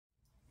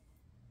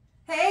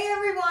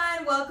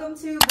welcome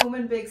to Boom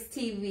and Bigs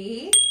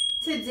TV.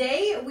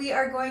 Today we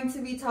are going to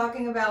be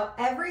talking about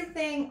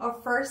everything a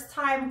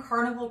first-time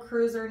Carnival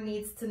cruiser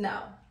needs to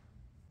know.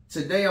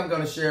 Today I'm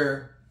going to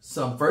share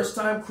some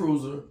first-time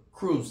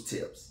cruise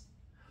tips.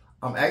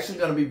 I'm actually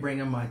going to be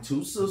bringing my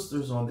two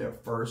sisters on their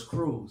first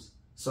cruise.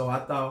 So I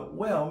thought,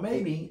 well,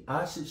 maybe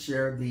I should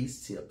share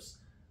these tips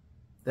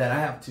that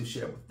I have to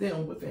share with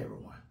them, with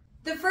everyone.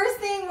 The first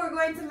thing we're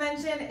going to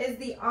mention is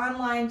the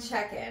online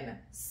check-in.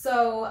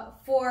 So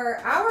for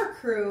our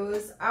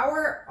cruise,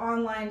 our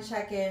online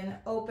check-in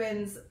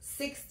opens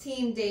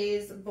 16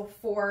 days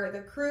before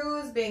the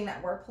cruise, being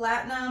that we're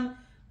platinum.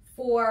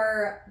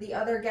 For the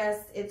other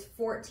guests, it's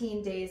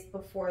 14 days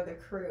before the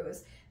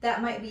cruise.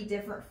 That might be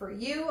different for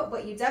you,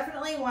 but you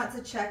definitely want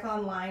to check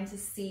online to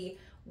see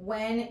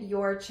when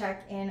your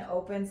check-in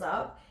opens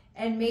up.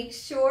 And make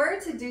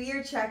sure to do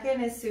your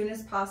check-in as soon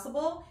as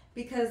possible,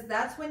 because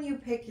that's when you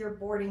pick your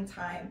boarding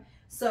time.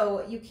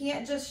 So you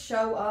can't just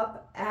show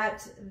up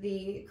at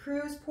the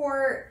cruise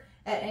port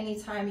at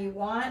any time you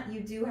want.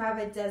 You do have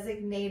a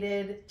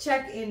designated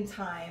check-in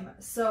time.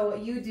 So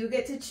you do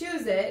get to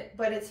choose it,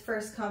 but it's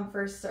first come,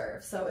 first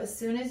serve. So as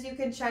soon as you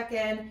can check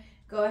in,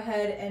 go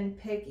ahead and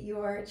pick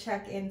your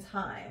check-in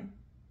time.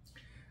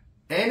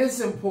 And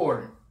it's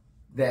important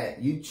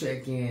that you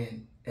check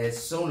in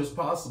as soon as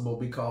possible,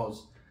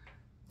 because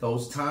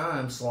those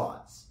time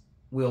slots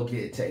will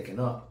get taken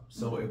up.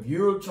 So if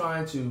you're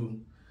trying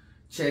to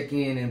check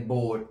in and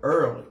board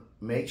early,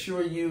 make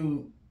sure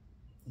you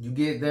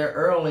get there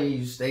early,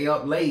 you stay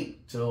up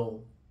late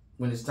till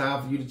when it's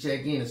time for you to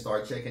check in and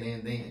start checking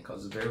in then,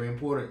 because it's very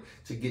important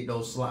to get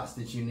those slots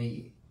that you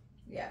need.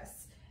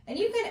 Yes, and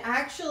you can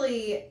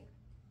actually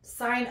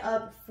sign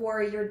up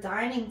for your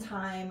dining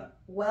time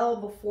well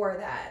before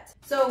that.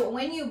 So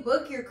when you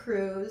book your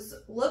cruise,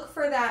 look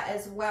for that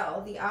as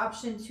well, the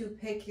option to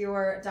pick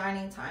your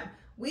dining time.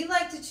 We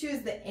like to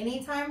choose the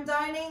anytime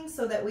dining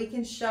so that we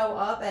can show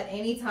up at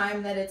any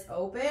time that it's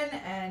open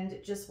and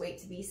just wait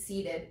to be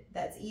seated.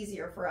 That's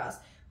easier for us.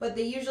 But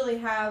they usually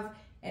have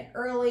an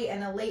early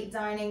and a late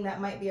dining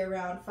that might be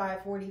around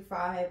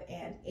 5:45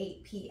 and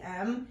 8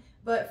 p.m.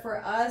 But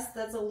for us,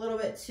 that's a little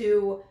bit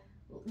too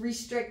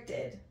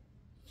restricted.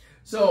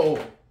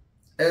 So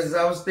as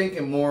I was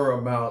thinking more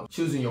about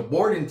choosing your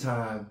boarding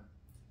time,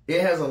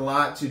 it has a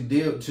lot to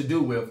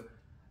do with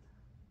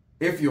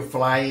if you're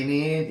flying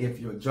in,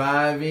 if you're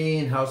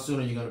driving, how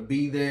soon are you going to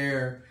be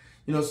there?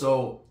 You know,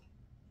 so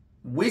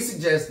we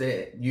suggest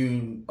that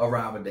you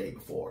arrive a day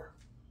before.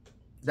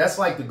 That's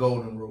like the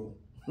golden rule.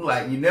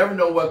 Like, you never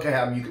know what can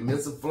happen. You can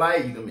miss a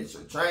flight, you can miss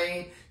your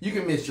train, you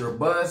can miss your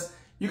bus,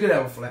 you could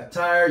have a flat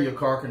tire, your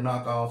car can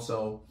knock off.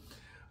 So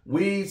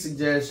we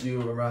suggest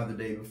you arrive the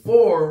day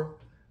before.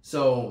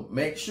 So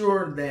make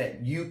sure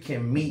that you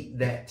can meet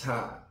that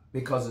time,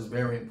 because it's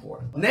very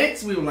important.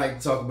 Next, we would like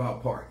to talk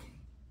about parking.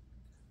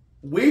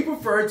 We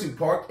prefer to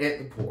park at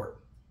the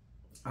port.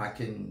 I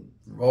can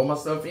roll my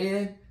stuff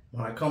in.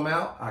 When I come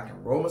out, I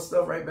can roll my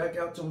stuff right back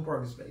out to my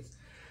parking space.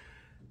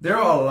 There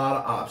are a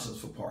lot of options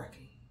for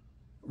parking.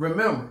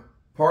 Remember,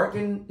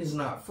 parking is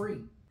not free.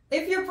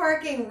 If you're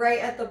parking right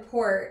at the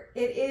port,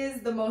 it is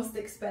the most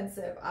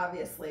expensive,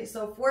 obviously.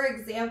 So for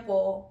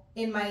example,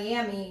 in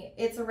Miami,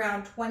 it's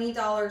around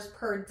 $20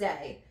 per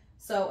day.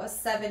 So a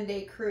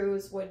 7-day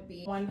cruise would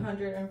be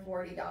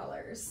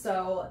 $140.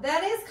 So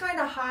that is kind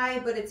of high,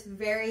 but it's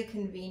very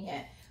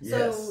convenient.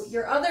 Yes. So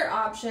your other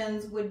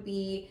options would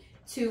be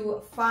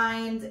to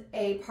find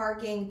a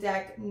parking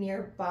deck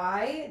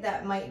nearby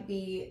that might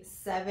be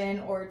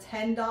 $7 or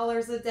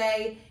 $10 a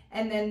day,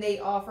 and then they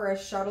offer a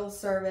shuttle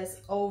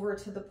service over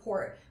to the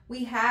port.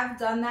 We have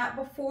done that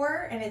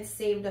before, and it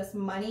saved us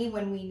money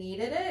when we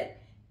needed it,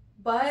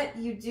 but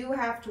you do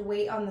have to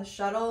wait on the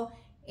shuttle.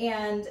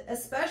 And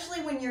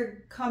especially when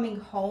you're coming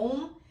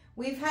home,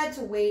 we've had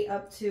to wait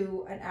up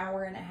to an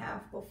hour and a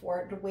half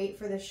before to wait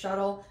for the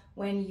shuttle.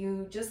 When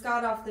you just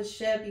got off the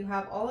ship, you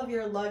have all of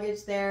your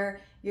luggage there,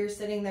 you're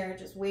sitting there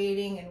just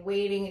waiting and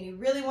waiting, and you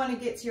really want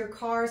to get to your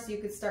car so you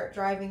could start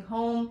driving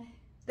home.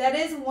 That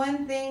is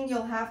one thing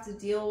you'll have to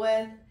deal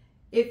with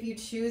if you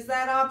choose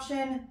that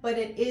option, but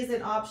it is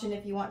an option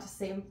if you want to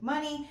save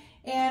money.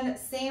 And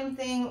same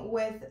thing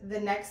with the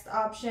next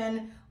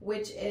option,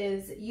 which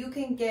is you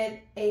can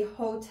get a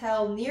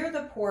hotel near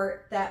the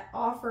port that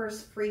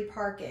offers free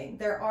parking.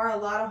 There are a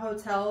lot of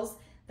hotels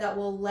that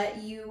will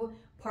let you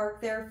park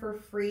there for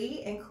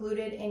free,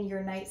 included in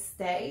your night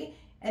stay,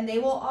 and they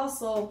will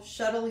also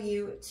shuttle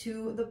you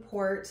to the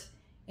port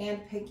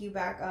and pick you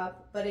back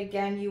up. But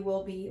again, you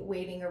will be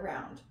waiting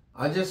around.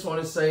 I just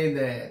want to say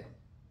that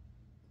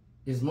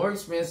it's more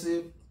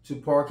expensive to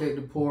park at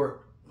the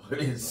port, but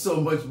it's so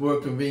much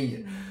more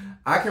convenient.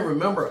 I can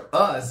remember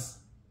us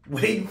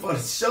waiting for the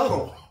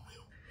shuttle,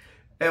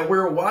 and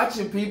we're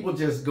watching people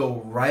just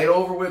go right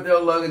over with their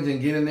luggage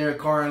and get in their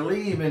car and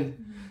leave.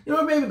 And you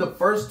know, maybe the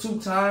first 2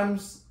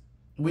 times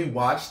we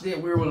watched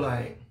it, we were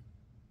like,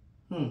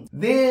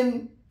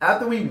 Then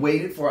after we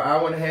waited for an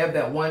hour and a half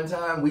that one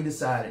time, we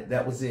decided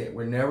that was it.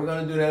 We're never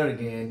going to do that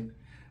again.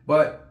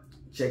 But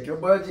check your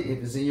budget.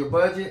 If it's in your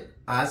budget,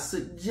 I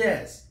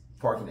suggest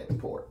parking at the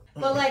port.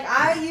 But like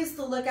I used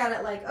to look at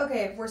it like,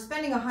 okay, if we're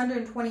spending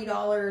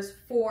 $120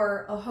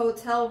 for a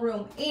hotel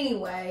room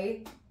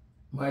anyway,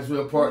 might as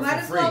well park might for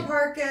as free. well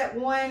park at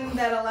one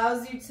that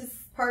allows you to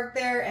park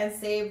there and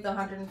save the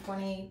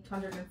 $120,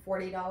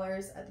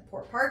 $140 at the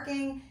port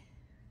parking.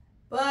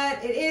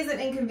 But it is an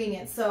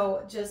inconvenience,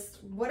 so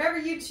just whatever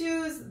you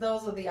choose,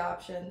 those are the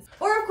options.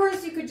 Or of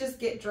course you could just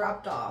get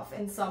dropped off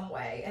in some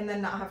way and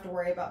then not have to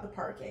worry about the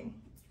parking.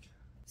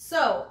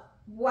 So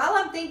while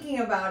I'm thinking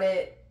about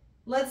it,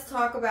 let's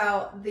talk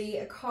about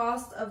the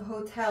cost of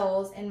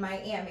hotels in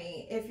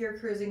Miami. If you're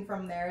cruising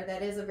from there,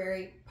 that is a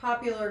very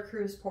popular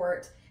cruise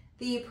port.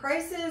 The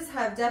prices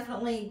have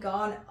definitely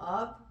gone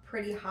up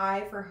pretty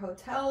high for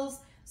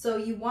hotels, so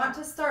you want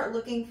to start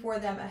looking for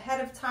them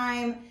ahead of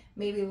time.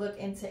 Maybe look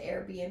into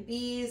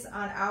Airbnbs.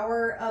 On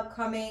our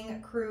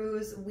upcoming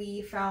cruise,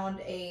 we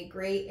found a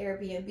great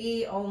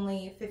Airbnb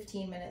only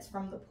 15 minutes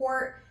from the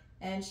port,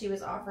 and she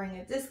was offering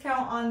a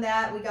discount on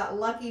that. We got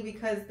lucky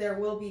because there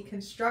will be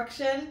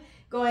construction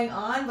going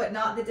on, but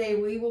not the day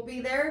we will be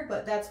there,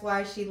 but that's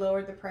why she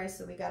lowered the price,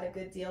 so we got a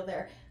good deal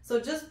there. So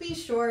just be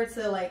sure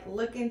to like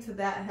look into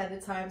that ahead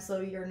of time so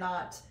you're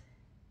not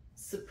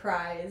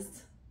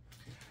surprised.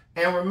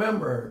 And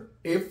remember,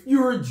 if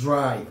you're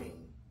driving,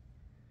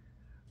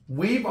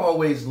 we've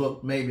always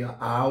looked maybe an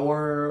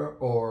hour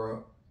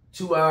or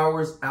 2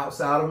 hours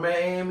outside of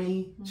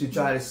Miami to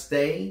try to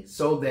stay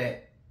so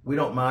that we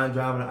don't mind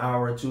driving an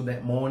hour or two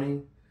that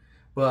morning.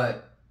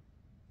 But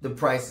the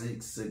price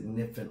is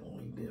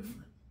significantly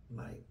different.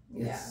 Like,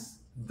 it's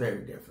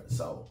very different.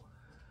 So,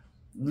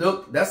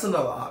 look, that's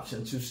another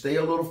option, to stay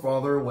a little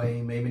farther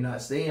away, maybe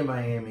not stay in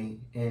Miami,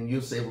 and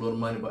you'll save a little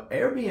money. But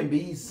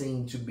Airbnbs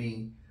seem to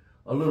be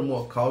a little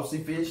more cost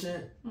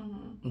efficient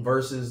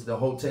versus the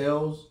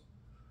hotels.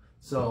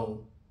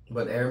 So,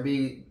 but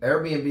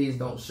Airbnbs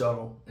don't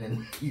shuttle,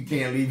 and you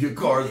can't leave your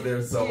cars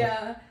there. So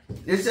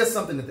it's just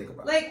something to think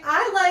about. Like,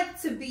 I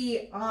like to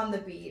be on the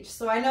beach,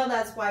 so I know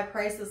that's why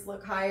prices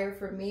look higher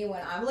for me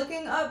when I'm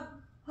looking up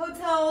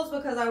hotels,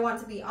 because I want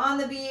to be on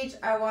the beach.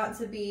 I want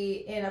to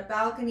be in a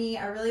balcony.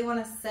 I really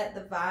want to set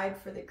the vibe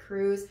for the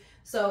cruise.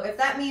 So if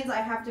that means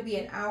I have to be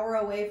an hour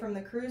away from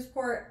the cruise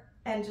port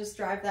and just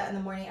drive that in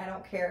the morning, I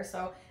don't care.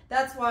 So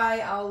that's why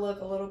I'll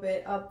look a little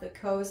bit up the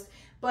coast.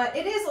 But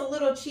it is a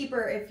little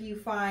cheaper if you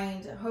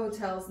find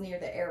hotels near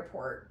the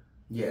airport.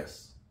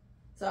 Yes.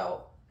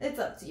 So it's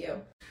up to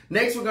you.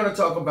 Next, we're going to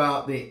talk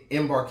about the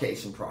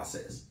embarkation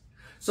process.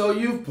 So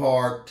you've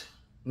parked.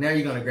 Now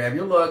you're going to grab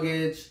your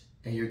luggage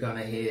and you're going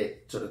to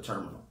head to the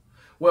terminal.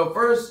 Well,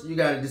 first, you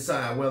got to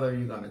decide whether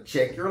you're going to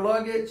check your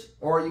luggage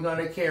or you're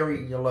going to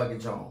carry your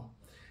luggage home.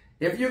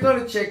 If you're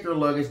going to check your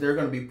luggage, there are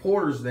going to be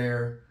porters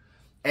there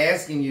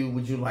asking you,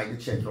 would you like to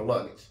check your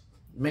luggage?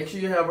 Make sure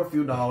you have a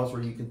few dollars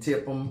where you can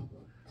tip them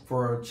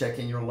for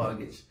checking your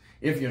luggage.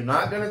 If you're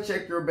not going to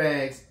check your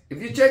bags,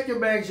 if you check your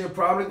bags, you're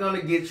probably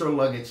going to get your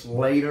luggage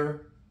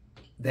later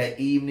that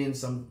evening.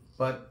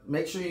 But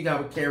make sure you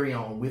got a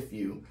carry-on with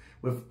you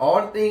with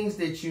all the things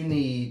that you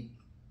need.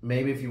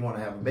 Maybe if you want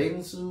to have a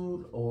bathing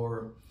suit,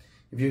 or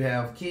if you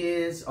have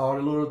kids, all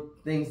the little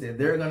things that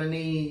they're going to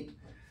need.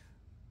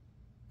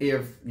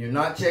 If you're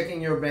not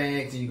checking your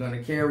bags and you're going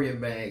to carry your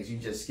bags, you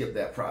just skip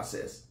that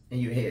process and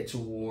you head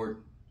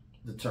toward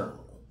the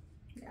terminal.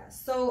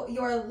 So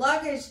your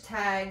luggage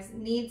tags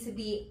need to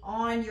be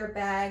on your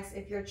bags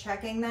if you're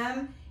checking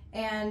them,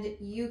 and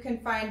you can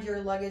find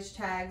your luggage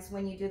tags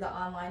when you do the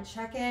online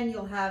check-in.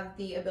 You'll have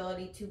the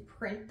ability to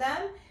print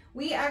them.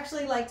 We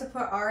actually like to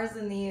put ours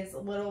in these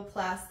little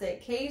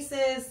plastic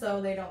cases so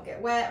they don't get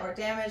wet or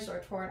damaged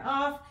or torn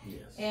off. Yes.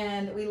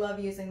 And we love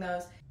using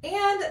those.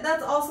 And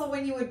that's also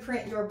when you would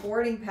print your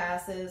boarding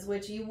passes,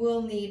 which you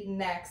will need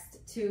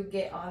next to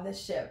get on the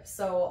ship.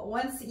 So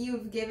once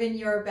you've given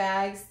your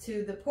bags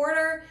to the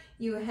porter,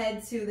 you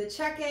head to the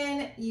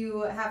check-in.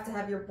 You have to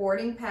have your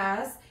boarding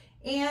pass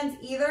and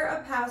either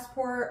a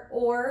passport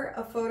or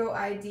a photo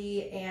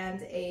ID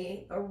and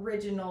a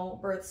original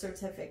birth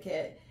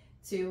certificate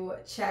to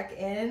check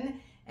in.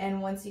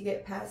 And once you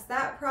get past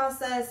that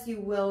process,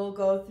 you will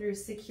go through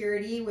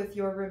security with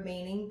your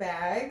remaining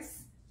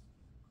bags.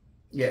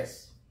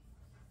 Yes.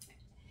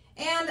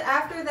 And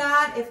after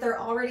that, if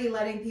they're already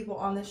letting people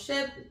on the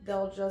ship,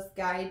 they'll just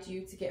guide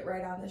you to get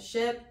right on the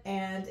ship.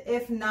 And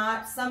if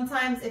not,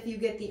 sometimes if you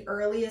get the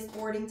earliest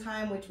boarding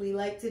time, which we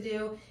like to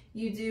do,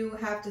 you do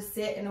have to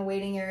sit in a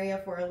waiting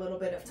area for a little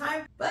bit of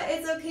time. But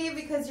it's okay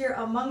because you're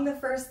among the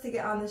first to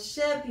get on the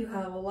ship. You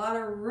have a lot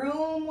of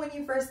room when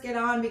you first get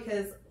on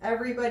because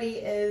everybody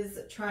is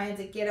trying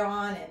to get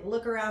on and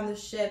look around the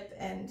ship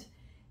and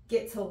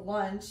get to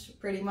lunch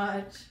pretty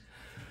much.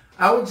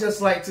 I would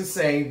just like to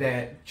say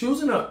that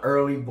choosing an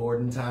early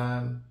boarding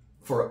time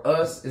for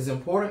us is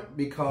important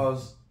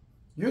because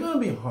you're going to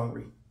be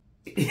hungry.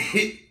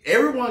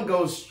 Everyone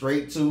goes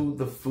straight to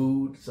the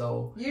food,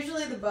 so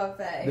usually the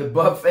buffet. The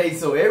buffet,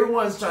 so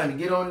everyone's trying to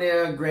get on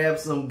there, grab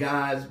some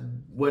guys,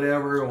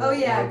 whatever. Or,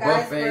 Guys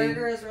buffet.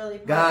 Burger is really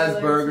popular.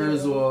 Guys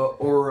Burgers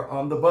or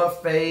on the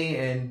buffet,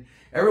 and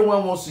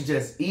Everyone wants to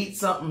just eat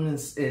something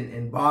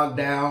and bog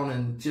down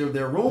until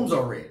their rooms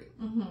are ready.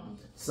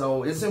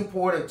 So it's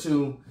important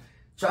to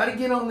try to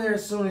get on there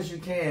as soon as you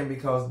can,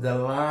 because the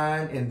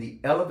line in the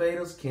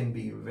elevators can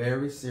be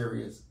very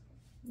serious.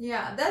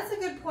 Yeah, that's a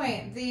good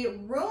point. The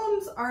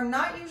rooms are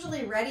not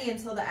usually ready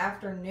until the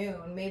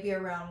afternoon, maybe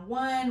around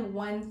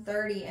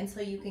 1:30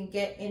 until you can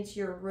get into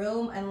your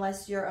room.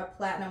 Unless you're a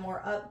platinum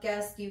or up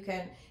guest, you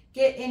can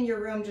get in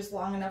your room just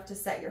long enough to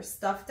set your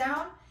stuff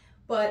down.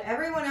 But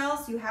everyone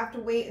else, you have to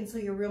wait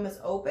until your room is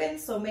open.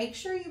 So make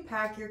sure you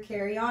pack your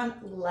carry-on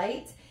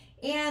light.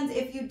 And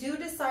if you do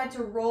decide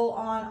to roll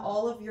on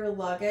all of your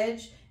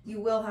luggage,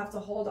 you will have to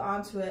hold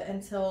on to it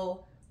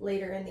until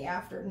later in the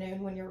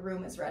afternoon when your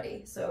room is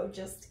ready. So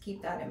just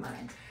keep that in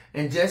mind.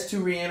 And just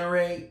to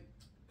reiterate,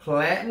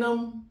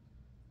 platinum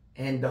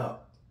and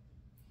up,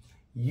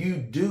 you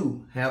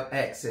do have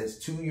access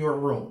to your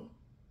room.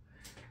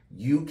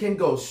 You can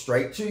go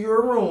straight to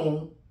your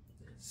room,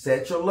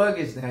 set your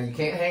luggage down. You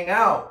can't hang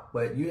out,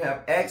 but you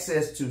have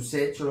access to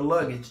set your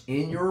luggage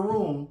in your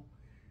room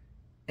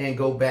and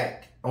go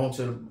back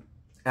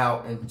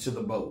out into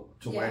the boat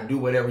to where do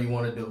whatever you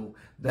want to do.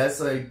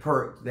 That's a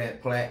perk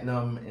that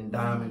platinum and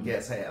diamond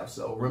guests have.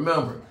 So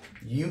remember,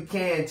 you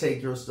can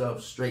take your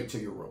stuff straight to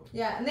your room.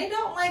 Yeah, and they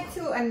don't like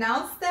to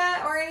announce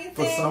that or anything.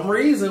 For some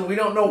reason, we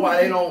don't know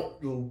why they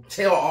don't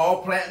tell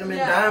all platinum and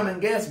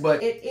diamond guests,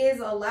 but it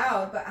is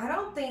allowed. But I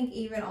don't think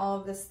even all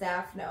of the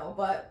staff know.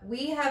 But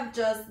we have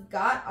just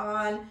got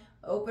on,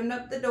 opened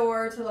up the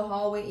door to the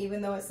hallway, even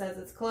though it says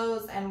it's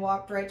closed, and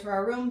walked right to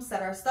our room,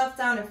 set our stuff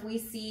down. If we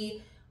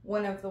see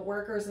one of the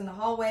workers in the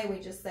hallway, we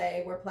just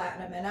say we're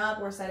platinum and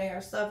up, we're setting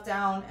our stuff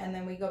down, and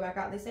then we go back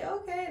out. They say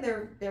okay,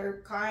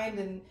 they're kind,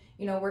 and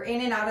you know, we're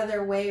in and out of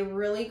their way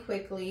really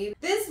quickly.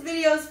 This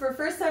video is for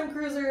first-time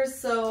cruisers,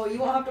 so you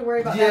won't have to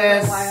worry about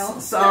that for a while.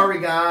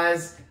 Sorry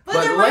guys,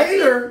 but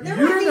later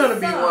you're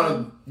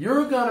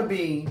gonna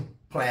be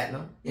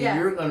platinum, and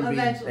you're gonna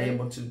be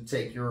able to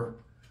take your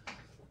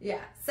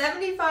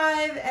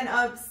 75 and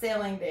up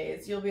sailing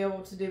days, you'll be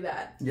able to do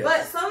that. Yes.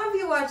 But some of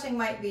you watching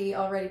might be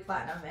already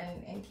platinum,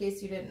 and in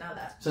case you didn't know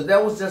that. So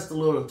that was just a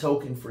little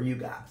token for you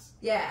guys.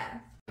 Yeah.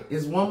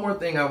 There's one more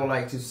thing I would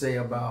like to say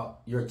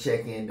about your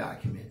check-in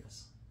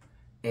documents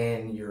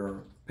and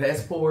your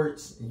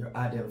passports and your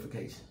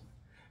identification.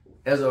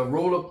 As a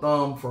rule of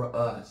thumb for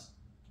us,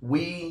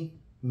 we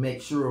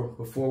make sure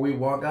before we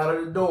walk out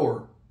of the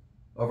door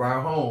of our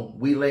home,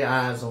 we lay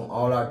eyes on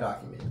all our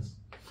documents.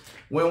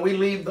 When we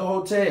leave the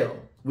hotel,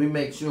 we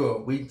make sure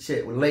we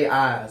lay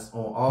eyes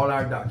on all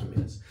our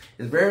documents.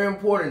 It's very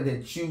important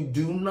that you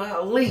do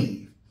not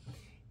leave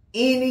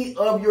any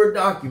of your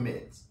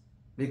documents,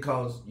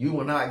 because you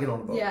will not get on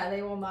the boat. Yeah,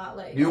 they will not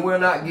let you. You will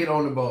not get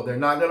on the boat. They're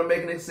not going to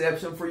make an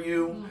exception for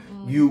you.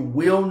 You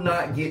will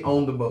not get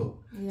on the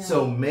boat. Yeah.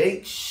 So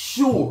make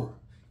sure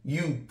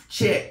you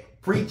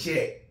check,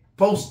 pre-check,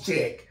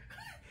 post-check,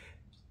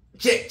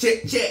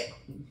 check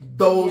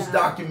those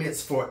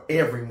documents for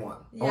everyone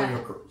on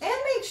your cruise. And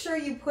make sure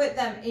you put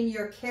them in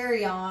your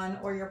carry-on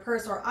or your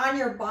purse or on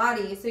your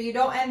body, so you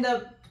don't end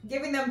up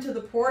giving them to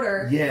the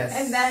porter. Yes.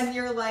 And then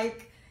you're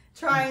like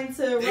trying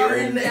to rub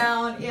them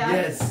down.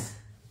 Yeah.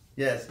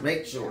 Yes.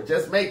 Make sure.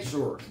 Just make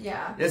sure.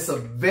 Yeah. It's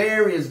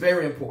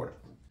very important.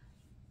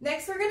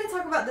 Next, we're going to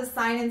talk about the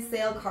sign and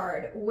sail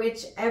card,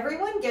 which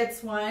everyone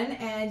gets one,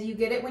 and you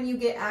get it when you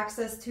get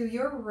access to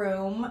your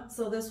room.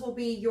 So this will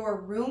be your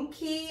room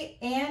key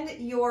and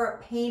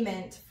your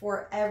payment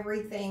for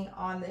everything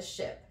on the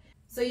ship.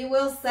 So you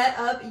will set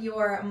up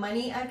your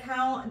money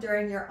account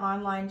during your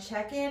online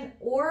check-in,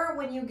 or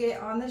when you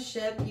get on the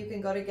ship, you can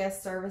go to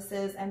guest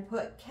services and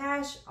put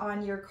cash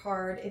on your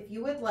card if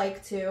you would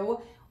like to.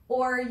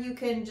 Or you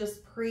can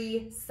just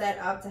pre-set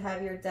up to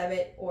have your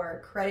debit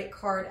or credit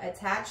card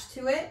attached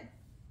to it.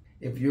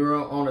 If you're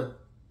on a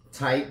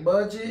tight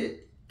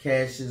budget,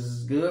 cash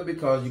is good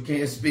because you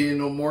can't spend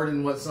no more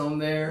than what's on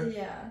there.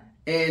 Yeah.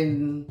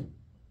 And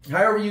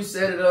however you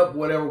set it up,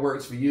 whatever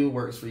works for you,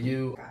 works for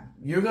you. Okay.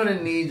 You're going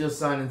to need your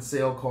sign and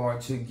sail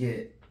card to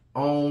get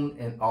on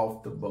and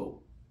off the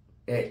boat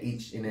at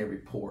each and every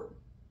port.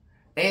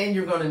 And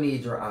you're going to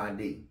need your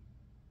ID.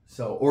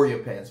 So, or your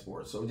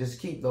passport. So just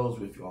keep those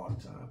with you all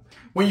the time.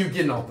 When you're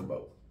getting off the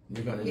boat,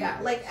 you're going to need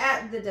those. Like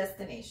at the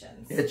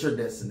destinations. At your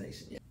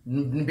destination. Yeah.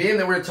 Being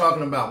that we're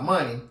talking about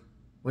money,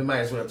 we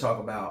might as well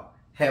talk about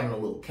having a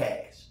little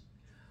cash.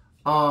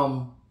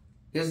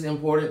 It's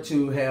important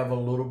to have a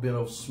little bit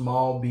of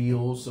small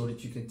bills so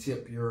that you can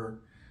tip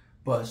your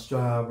bus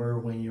driver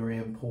when you're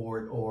in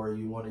port, or if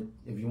you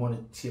want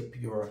to tip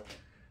your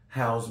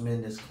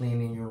houseman that's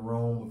cleaning your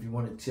room, if you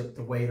want to tip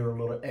the waiter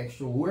a little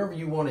extra, wherever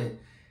you want to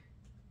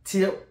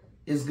tip.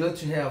 It's good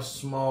to have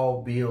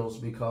small bills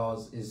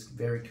because it's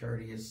very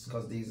courteous,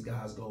 because these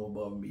guys go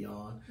above and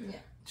beyond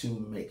to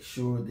make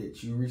sure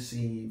that you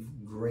receive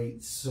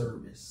great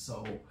service.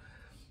 So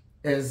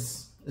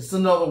it's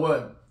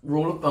another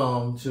rule of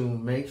thumb to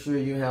make sure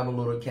you have a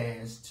little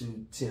cash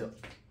to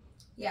tip.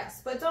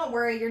 Yes, but don't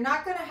worry, you're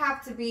not going to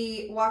have to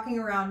be walking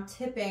around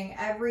tipping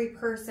every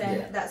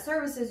person that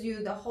services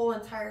you the whole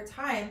entire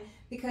time,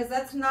 because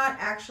that's not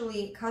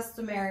actually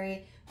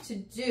customary to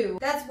do.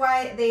 That's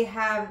why they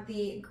have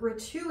the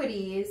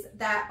gratuities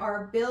that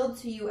are billed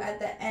to you at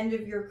the end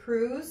of your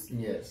cruise.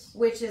 Yes.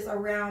 Which is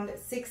around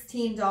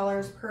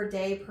 $16 per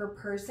day per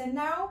person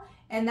now.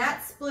 And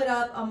that's split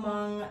up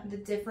among the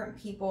different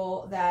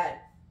people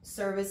that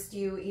serviced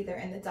you either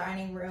in the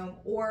dining room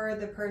or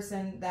the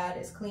person that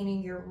is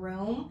cleaning your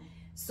room.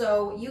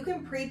 So you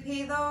can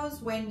prepay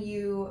those when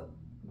you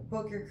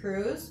book your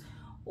cruise,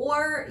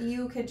 or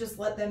you could just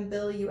let them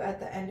bill you at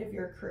the end of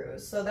your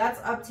cruise. So that's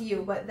up to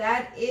you, but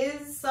that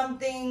is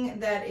something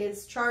that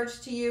is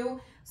charged to you.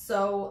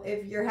 So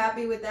if you're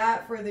happy with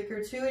that for the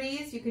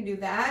gratuities, you can do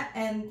that.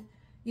 And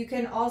you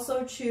can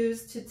also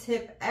choose to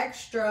tip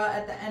extra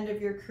at the end of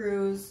your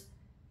cruise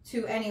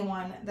to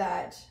anyone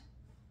that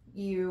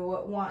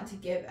you want to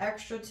give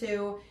extra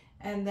to.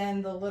 And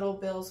then the little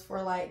bills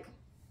for like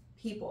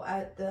people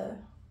at the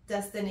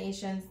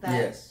destinations that,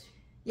 yes.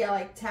 Yeah,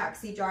 like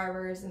taxi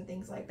drivers and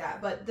things like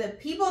that. But the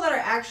people that are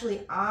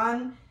actually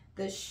on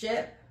the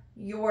ship,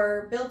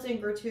 your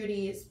built-in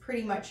gratuities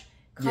pretty much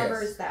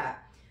covers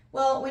that.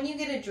 Well, when you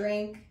get a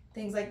drink,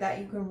 things like that,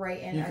 you can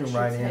write in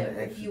extra tip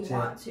if you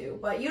want to.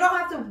 But you don't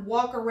have to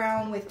walk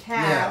around with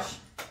cash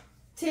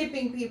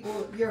tipping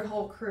people your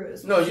whole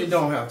cruise. No, you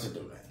don't have to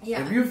do that.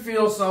 Yeah. If you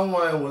feel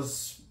someone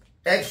was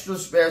extra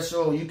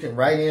special, you can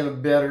write in a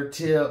better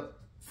tip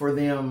for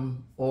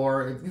them,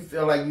 or if you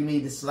feel like you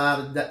need to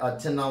slide a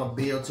 $10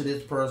 bill to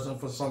this person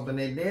for something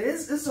they did,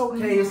 it's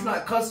okay. It's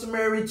not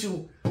customary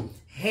to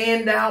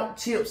hand out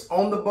tips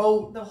on the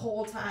boat the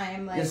whole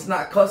time. Like, it's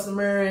not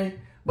customary,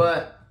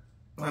 but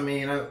I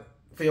mean,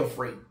 feel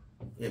free.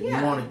 If you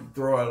want to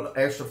throw an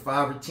extra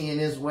 5 or 10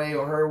 his way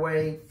or her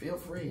way, feel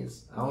free.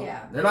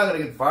 They're not going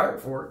to get fired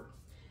for it.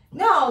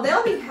 No,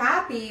 they'll be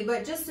happy,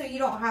 but just so you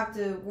don't have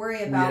to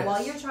worry about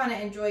while you're trying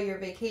to enjoy your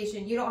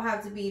vacation, you don't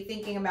have to be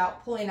thinking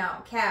about pulling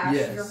out cash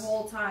your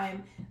whole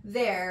time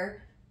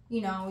there. You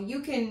know,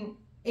 you can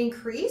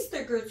increase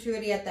the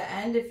gratuity at the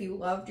end if you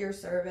loved your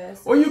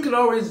service. Or you can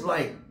always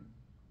like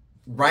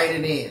write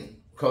it in,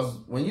 because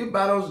when you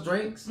buy those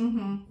drinks,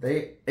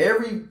 they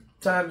every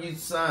time you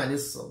sign,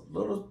 it's a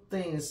little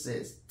thing that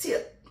says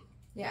tip.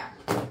 Yeah.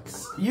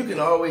 You can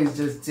always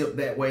just tip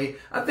that way.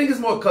 I think it's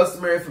more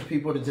customary for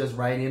people to just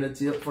write in a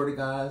tip for the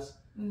guys.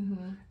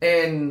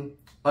 And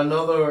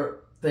another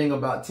thing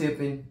about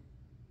tipping,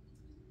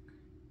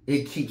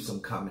 it keeps them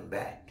coming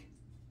back.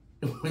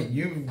 When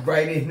you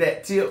write in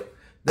that tip,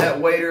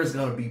 that waiter is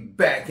going to be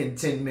back in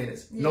 10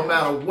 minutes. No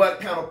matter what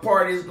kind of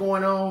party is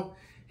going on,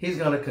 he's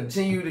going to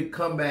continue to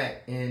come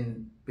back,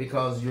 and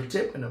because you're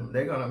tipping them,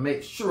 they're going to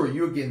make sure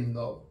you're getting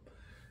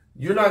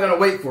you're not going to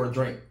wait for a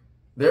drink.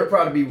 They'll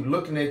probably be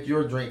looking at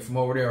your drink from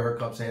over there. Her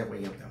cup's halfway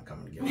empty. I'm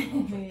coming to get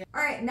one.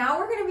 All right, now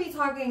we're going to be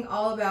talking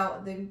all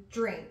about the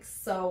drinks.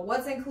 So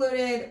what's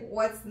included,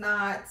 what's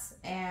not,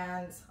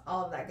 and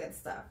all of that good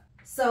stuff.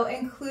 So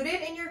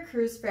included in your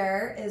cruise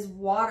fare is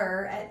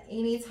water at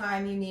any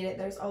time you need it.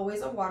 There's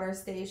always a water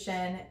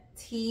station,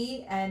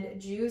 tea and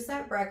juice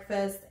at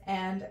breakfast,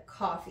 and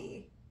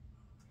coffee.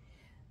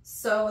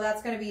 So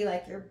that's going to be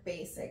like your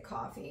basic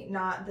coffee,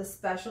 not the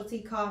specialty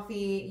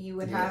coffee. You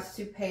would have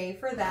to pay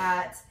for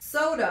that.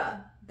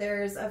 Soda,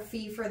 there's a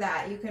fee for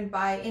that. You can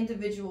buy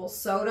individual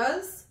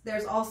sodas.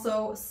 There's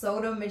also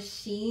soda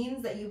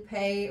machines that you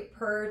pay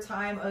per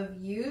time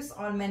of use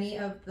on many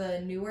of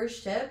the newer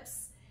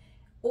ships.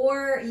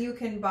 Or you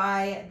can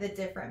buy the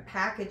different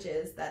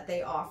packages that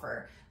they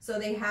offer. So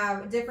they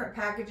have different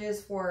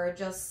packages for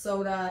just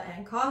soda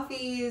and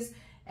coffees,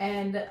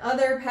 and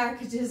other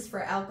packages for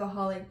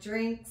alcoholic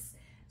drinks.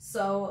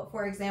 So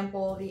for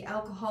example, the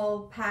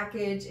alcohol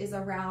package is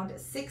around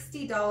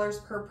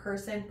 $60 per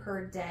person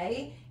per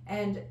day,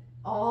 and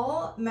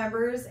all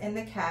members in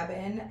the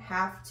cabin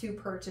have to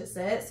purchase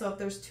it. So if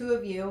there's 2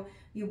 of you,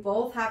 you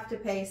both have to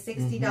pay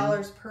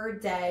 $60 per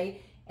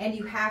day, and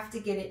you have to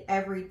get it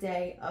every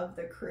day of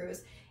the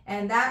cruise.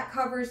 And that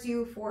covers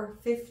you for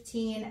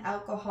 15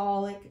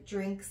 alcoholic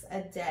drinks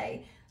a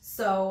day.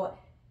 So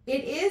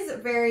it is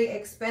very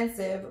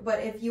expensive, but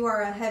if you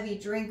are a heavy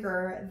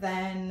drinker,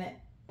 then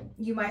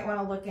you might want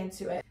to look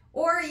into it.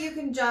 Or you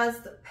can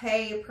just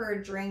pay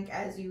per drink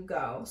as you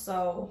go.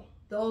 So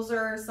those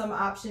are some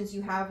options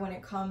you have when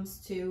it comes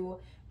to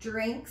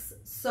drinks.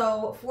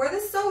 So for the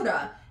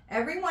soda,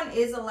 everyone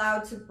is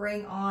allowed to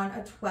bring on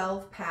a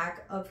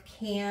 12-pack of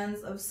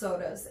cans of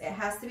sodas. It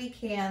has to be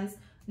cans,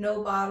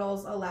 no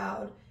bottles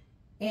allowed,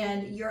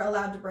 and you're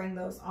allowed to bring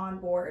those on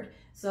board.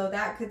 So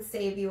that could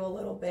save you a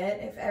little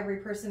bit if every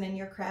person in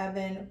your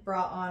cabin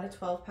brought on a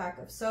 12-pack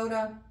of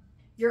soda.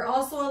 You're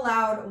also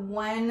allowed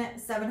 1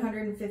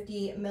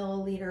 750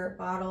 milliliter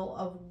bottle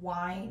of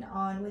wine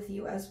on with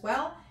you as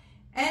well.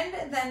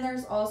 And then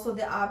there's also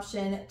the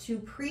option to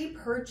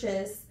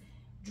pre-purchase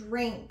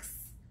drinks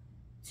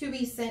to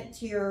be sent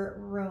to your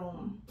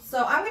room.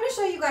 So I'm going to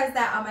show you guys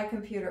that on my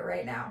computer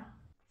right now.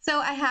 So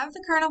I have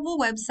the Carnival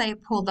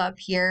website pulled up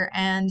here,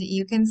 and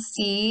you can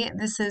see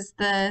this is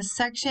the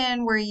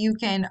section where you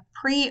can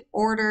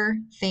pre-order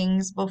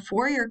things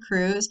before your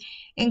cruise,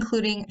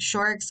 including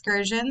shore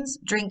excursions,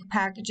 drink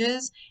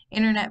packages,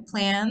 internet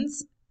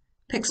plans,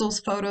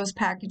 Pixels photos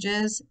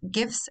packages,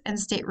 gifts and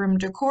stateroom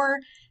decor,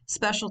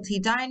 specialty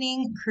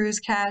dining, cruise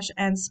cash,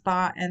 and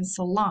spa and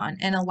salon.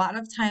 And a lot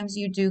of times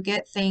you do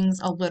get things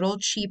a little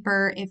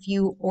cheaper if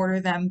you order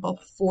them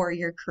before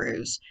your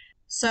cruise.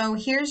 So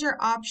here's your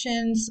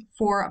options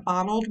for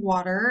bottled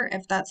water.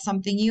 If that's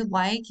something you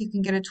like, you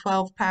can get a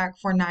 12-pack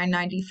for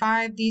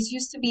 $9.95. These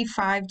used to be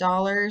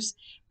 $5,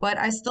 but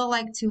I still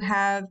like to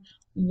have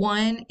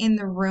one in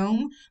the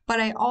room, but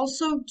I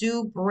also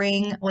do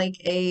bring like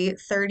a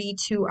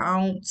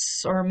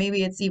 32-ounce, or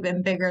maybe it's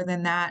even bigger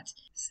than that,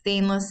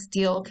 stainless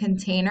steel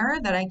container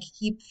that I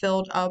keep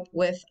filled up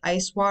with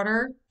ice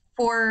water.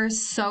 For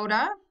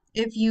soda,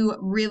 if you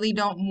really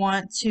don't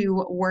want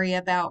to worry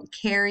about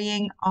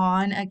carrying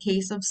on a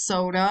case of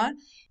soda,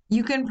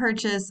 you can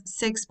purchase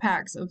 6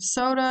 packs of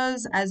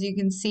sodas. As you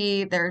can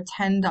see, they're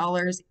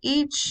 $10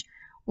 each,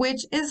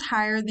 which is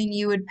higher than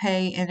you would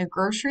pay in a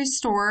grocery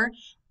store,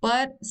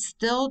 but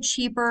still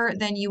cheaper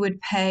than you would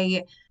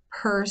pay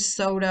per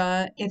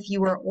soda if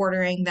you were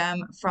ordering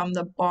them from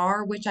the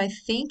bar, which I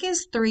think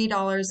is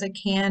 $3 a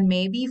can,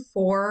 maybe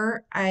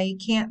 4. I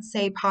can't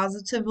say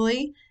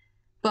positively,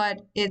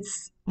 but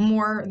it's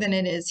more than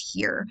it is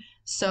here.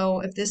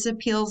 So if this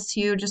appeals to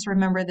you, just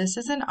remember this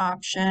is an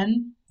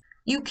option.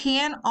 You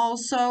can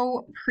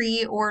also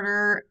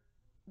pre-order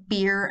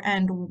beer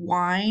and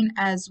wine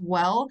as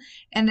well,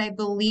 and I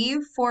believe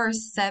for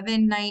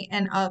 7-night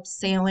and up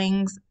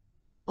sailings,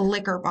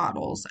 liquor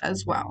bottles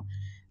as well.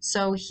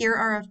 So here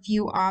are a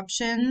few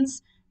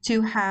options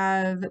to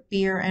have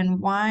beer and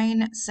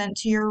wine sent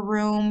to your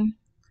room.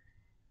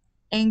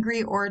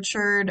 Angry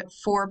Orchard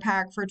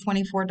 4-pack for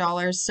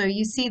 $24. So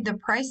you see the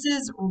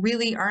prices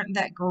really aren't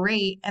that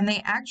great, and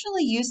they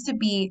actually used to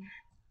be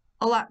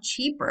a lot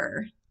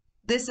cheaper.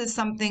 This is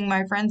something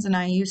my friends and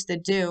I used to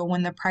do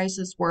when the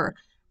prices were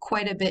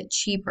quite a bit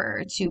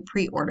cheaper to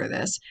pre-order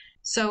this.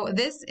 So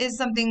this is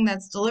something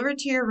that's delivered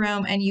to your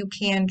room and you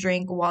can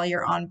drink while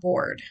you're on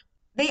board.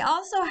 They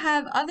also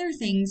have other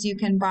things you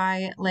can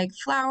buy, like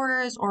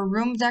flowers or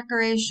room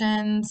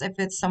decorations if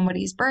it's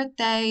somebody's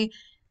birthday,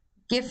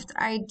 gift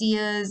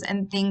ideas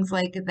and things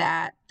like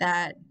that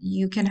that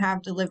you can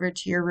have delivered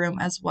to your room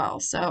as well.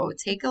 So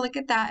take a look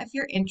at that if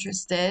you're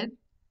interested.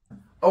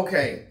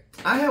 Okay,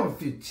 I have a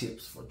few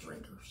tips for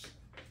drinkers.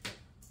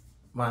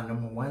 My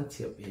number one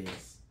tip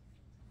is,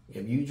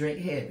 if you drink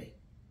heavy,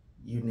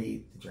 you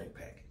need the drink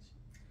package.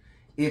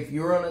 If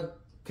you're a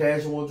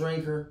casual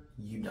drinker,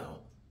 you don't.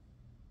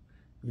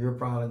 You're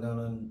probably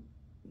gonna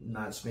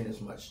not spend as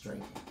much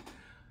drinking.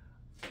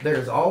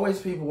 There's always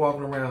people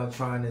walking around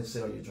trying to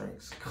sell you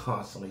drinks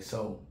constantly,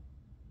 so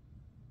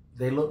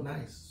they look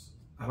nice.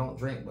 I don't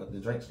drink, but the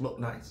drinks look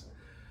nice.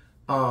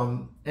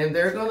 And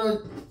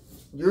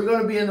you're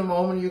gonna be in the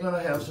moment, you're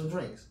gonna have some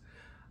drinks.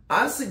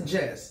 I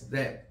suggest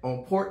that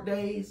on port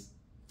days,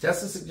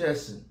 just a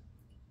suggestion,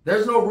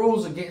 there's no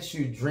rules against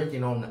you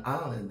drinking on the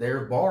island.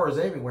 There are bars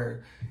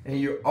everywhere, and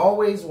you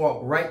always walk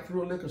right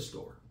through a liquor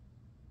store.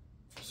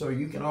 So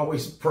you can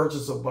always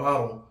purchase a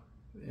bottle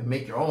and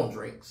make your own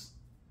drinks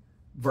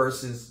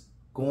versus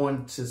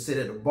going to sit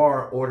at a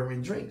bar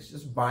ordering drinks.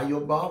 Just buy your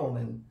bottle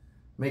and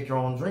make your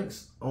own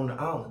drinks on the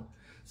island.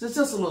 So it's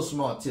just a little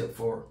small tip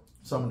for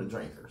some of the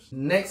drinkers.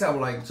 Next, I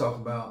would like to talk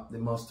about the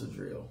muster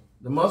drill.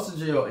 The muster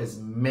drill is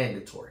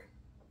mandatory.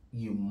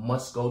 You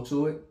must go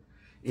to it.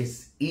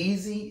 It's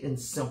easy and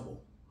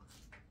simple.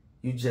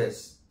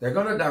 They're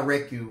gonna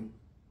direct you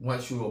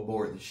once you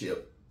aboard the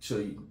ship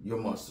to your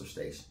muster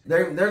station.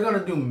 They're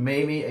gonna do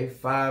maybe a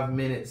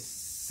 5-minute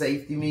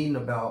safety meeting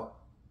about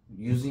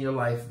using your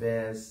life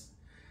vest,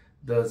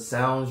 the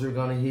sounds you're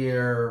gonna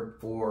hear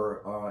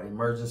for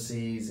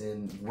emergencies,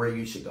 and where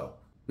you should go.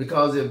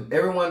 Because if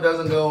everyone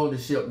doesn't go, the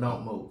ship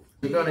don't move.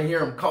 You're gonna hear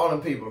them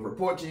calling people,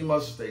 report to your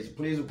muster station.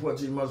 Please report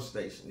to your muster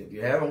station. If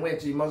you haven't went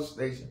to your muster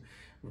station,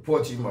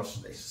 report to your muster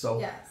station. So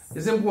yes,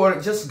 it's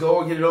important. Just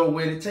go get it over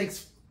with. It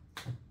takes,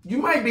 you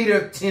might be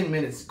there 10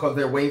 minutes because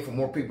they're waiting for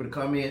more people to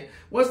come in.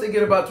 Once they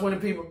get about 20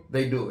 people,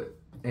 they do it.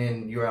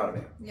 And you're out of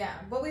there. Yeah,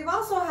 but we've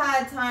also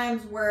had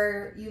times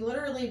where you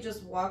literally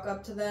just walk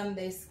up to them,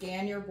 they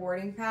scan your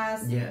boarding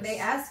pass. Yes. They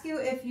ask you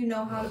if you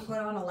know how to put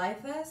on a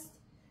life vest.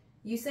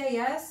 You say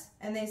yes,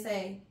 and they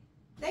say,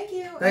 thank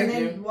you, and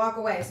then walk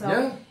away. So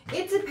yeah,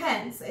 it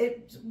depends.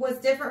 It was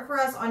different for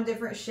us on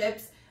different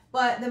ships,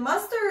 but the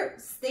muster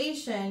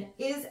station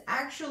is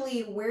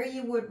actually where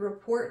you would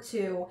report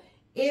to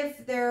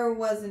if there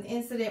was an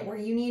incident where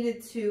you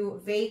needed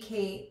to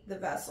vacate the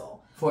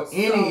vessel. For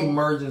any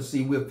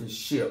emergency with the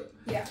ship,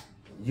 yeah,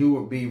 you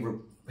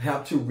would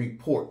have to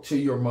report to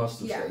your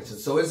muster station.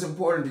 So it's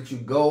important that you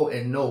go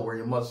and know where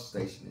your muster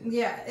station is.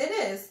 Yeah, it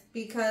is,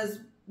 because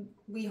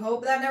we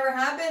hope that never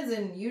happens,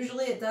 and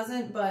usually it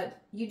doesn't,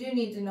 but you do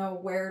need to know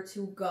where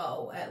to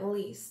go at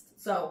least.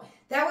 So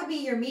that would be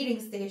your meeting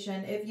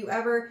station if you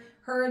ever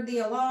heard the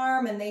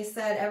alarm and they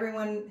said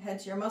everyone head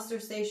to your muster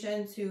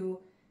station to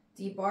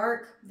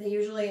debark, they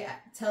usually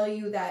tell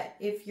you that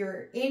if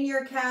you're in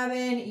your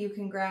cabin, you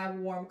can grab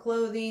warm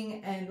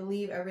clothing and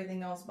leave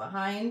everything else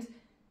behind.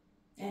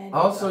 And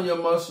also, your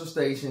muster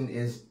station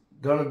is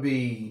going to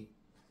be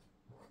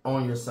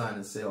on your sign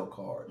and sell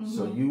card.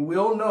 So you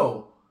will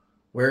know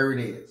where it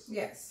is.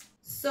 Yes.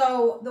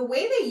 So the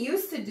way they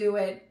used to do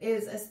it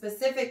is a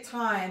specific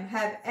time,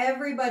 have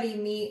everybody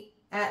meet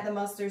at the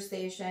muster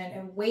station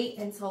and wait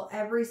until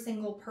every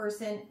single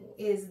person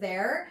is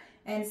there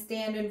and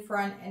stand in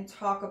front and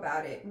talk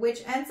about it,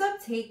 which ends up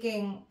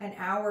taking an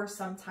hour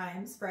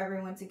sometimes for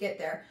everyone to get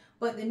there.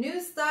 But the new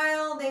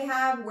style they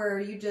have where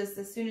you just,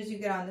 as soon as you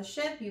get on the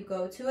ship, you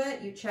go to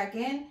it, you check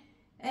in,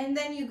 and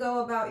then you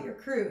go about your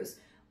cruise.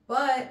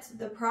 But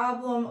the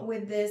problem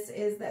with this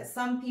is that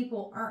some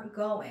people aren't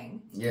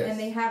going. Yes. And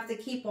they have to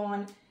keep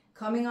on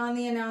coming on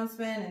the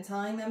announcement and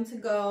telling them to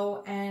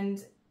go.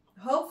 And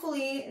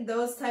hopefully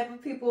those type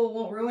of people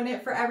won't ruin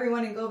it for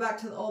everyone and go back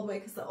to the old way,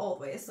 because the old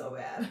way is so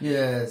bad.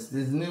 Yes,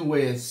 this new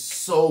way is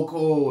so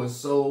cool. It's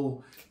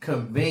so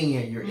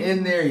convenient. You're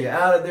in there, you're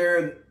out of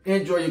there,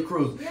 enjoy your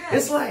cruise. Yes.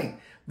 It's like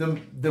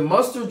the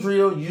muster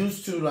drill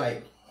used to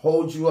like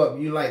hold you up.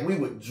 You like, we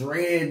would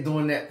dread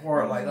doing that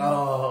part, like,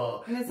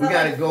 oh, and it's we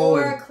gotta like go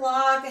 4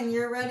 o'clock and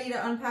you're ready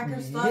to unpack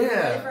your stuff, you're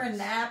ready for a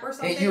nap or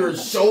something. And you're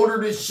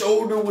shoulder to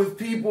shoulder with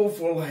people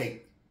for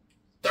like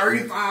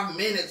 35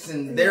 minutes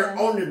and they're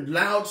on the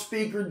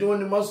loudspeaker doing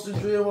the muster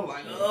drill. I'm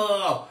like,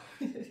 oh,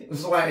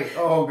 it's like,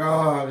 oh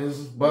God.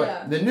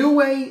 But the new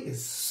way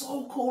is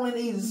so cool and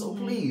easy. So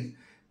please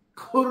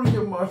go to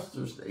your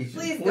muster station.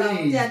 Please go.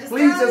 Yeah,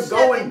 just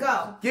go and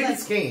go. Get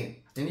the scan.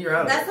 And you're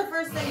out of That's there. the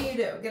first thing you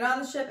do. Get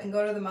on the ship and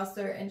go to the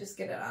muster and just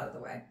get it out of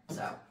the way.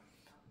 So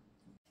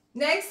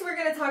next, we're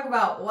going to talk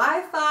about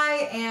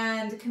Wi-Fi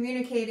and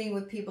communicating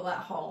with people at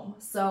home.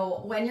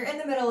 So when you're in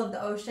the middle of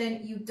the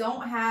ocean, you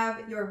don't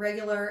have your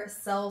regular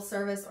cell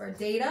service or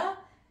data,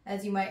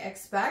 as you might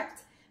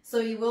expect. So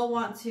you will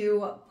want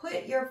to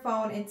put your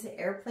phone into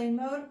airplane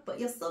mode, but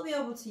you'll still be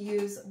able to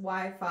use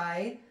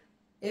Wi-Fi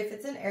if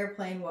it's in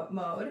airplane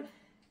mode.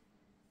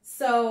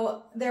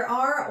 So there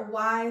are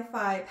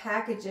Wi-Fi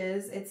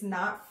packages. It's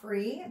not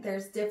free.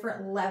 There's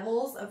different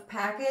levels of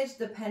package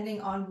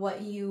depending on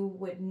what you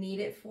would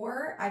need it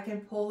for. I can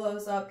pull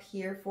those up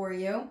here for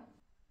you.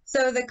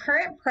 So the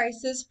current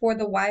prices for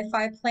the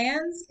Wi-Fi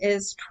plans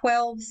is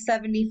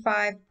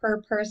 $12.75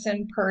 per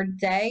person per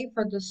day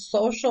for the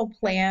social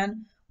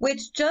plan,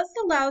 which just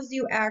allows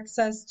you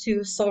access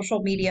to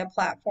social media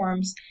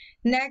platforms.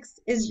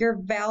 Next is your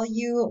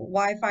value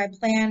Wi-Fi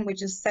plan,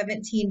 which is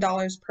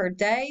 $17 per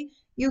day.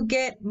 You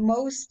get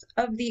most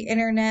of the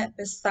internet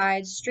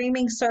besides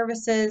streaming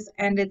services,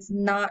 and it's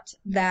not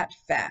that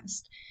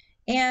fast.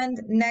 And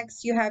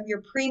next you have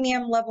your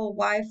premium level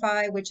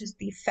Wi-Fi, which is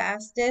the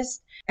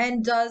fastest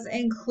and does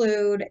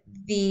include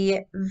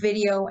the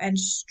video and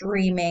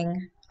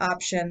streaming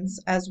options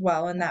as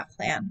well in that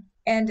plan.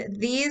 And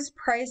these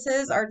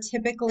prices are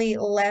typically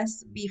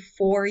less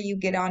before you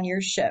get on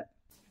your ship.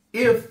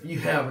 If you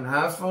have an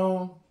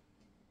iPhone,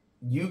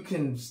 you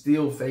can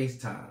still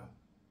FaceTime.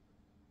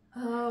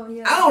 Oh,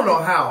 yeah. I don't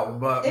know how,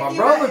 but my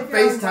brother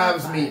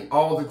FaceTimes me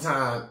all the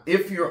time.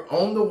 If you're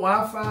on the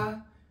Wi-Fi,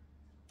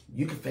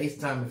 you can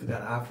FaceTime if you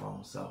got an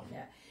iPhone. So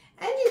yeah.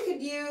 And you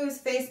could use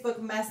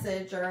Facebook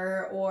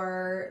Messenger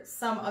or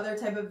some other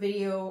type of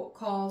video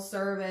call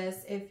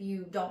service if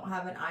you don't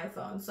have an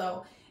iPhone.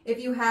 So if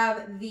you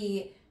have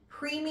the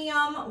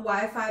premium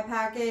Wi-Fi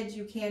package,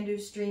 you can do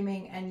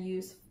streaming and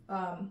use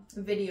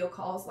video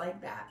calls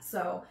like that.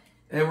 So,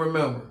 and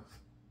remember,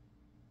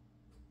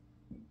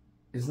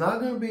 it's not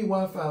going to be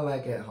Wi-Fi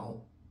like at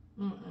home.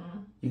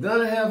 You're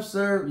going to have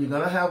you're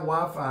going to have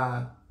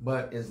Wi-Fi,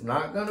 but it's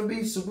not going to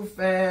be super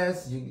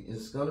fast.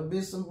 It's going to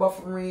be some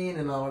buffering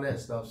and all that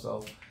stuff.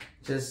 So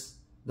just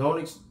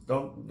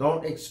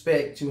don't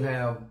expect to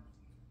have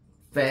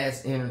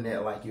fast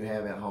internet like you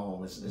have at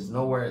home. It's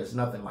nowhere. It's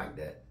nothing like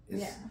that.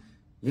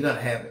 You're going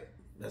to have it.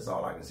 That's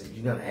all I can say.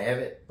 You're going to have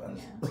it, but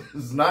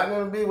it's not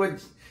going to be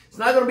it's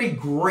not going to be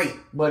great,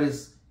 but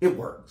it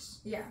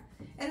works. Yeah.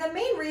 And the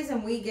main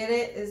reason we get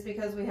it is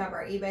because we have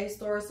our eBay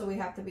store, so we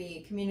have to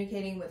be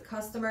communicating with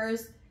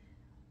customers.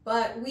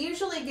 But we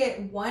usually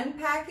get one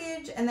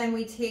package and then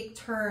we take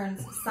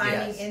turns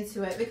signing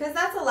into it because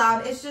that's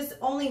allowed. It's just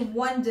only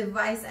one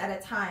device at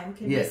a time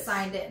can be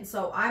signed in.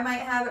 So I might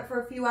have it for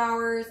a few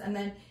hours and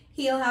then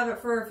he'll have it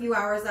for a few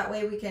hours. That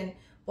way we can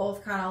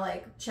both kind of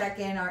like check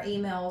in our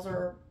emails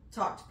or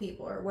talk to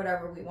people or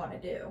whatever we want to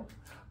do.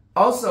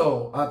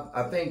 Also,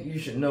 I think you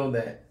should know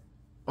that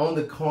on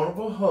the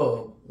Carnival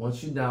Hub,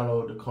 once you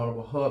download the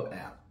Carnival Hub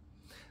app,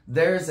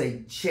 there's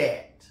a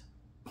chat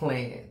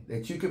plan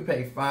that you can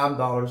pay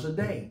 $5 a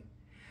day.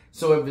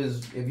 So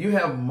if you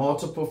have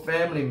multiple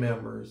family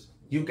members,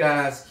 you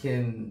guys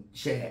can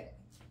chat,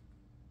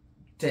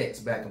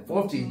 text back and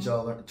forth to each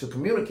other to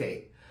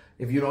communicate.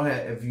 If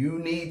you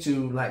need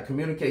to like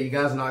communicate, you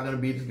guys are not going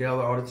to be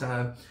together all the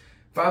time.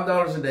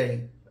 $5 a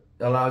day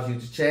allows you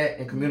to chat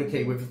and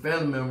communicate with your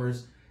family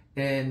members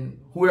and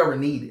whoever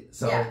need it.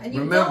 So yeah, and you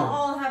remember, don't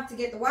all have to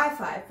get the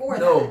Wi-Fi for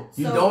that. No,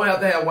 you don't have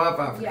to have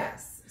Wi-Fi for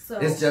yes, that. So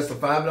it's just a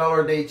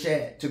 $5 a day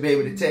chat to be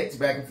able to text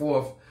back and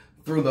forth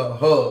through the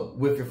hub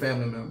with your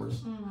family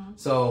members.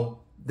 So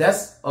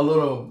that's a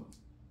little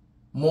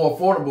more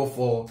affordable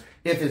for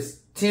if it's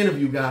 10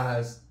 of you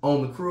guys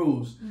on the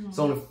cruise. It's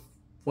only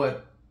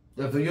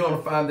if you're on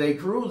a 5-day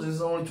cruise,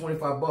 it's only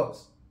 $25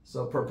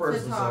 so per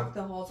person. To talk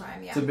the whole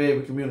time, yeah. To be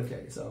able to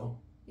communicate. So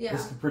yeah,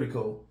 it's pretty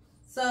cool.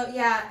 So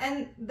yeah,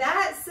 and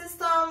that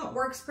system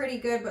works pretty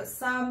good, but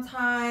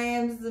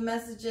sometimes the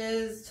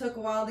messages took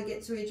a while to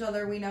get to each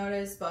other, we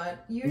noticed,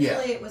 but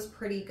usually it was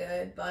pretty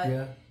good.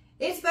 But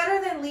it's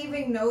better than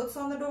leaving notes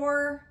on the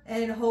door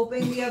and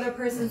hoping the other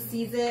person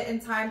sees it in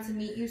time to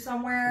meet you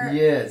somewhere.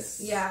 Yes.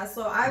 Yeah,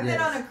 so I've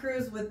been on a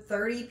cruise with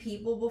 30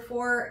 people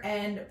before,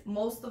 and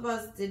most of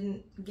us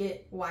didn't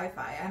get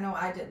Wi-Fi. I know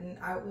I didn't.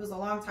 It was a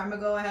long time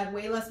ago. I had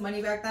way less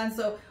money back then,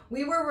 so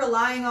we were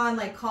relying on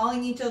like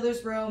calling each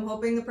other's room,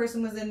 hoping the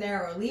person was in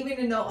there, or leaving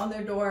a note on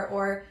their door.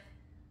 Or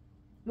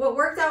what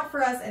worked out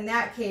for us in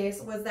that case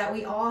was that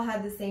we all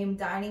had the same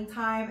dining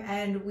time,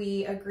 and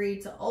we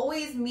agreed to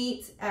always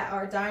meet at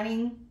our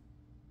dining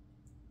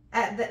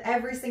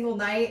every single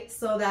night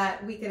so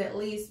that we could at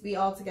least be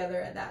all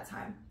together at that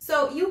time.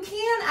 So you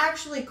can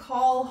actually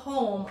call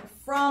home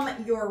from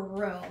your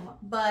room,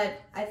 but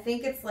I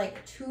think it's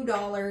like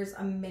 $2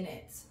 a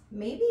minute,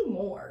 maybe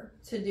more,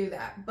 to do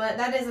that. But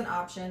that is an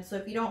option. So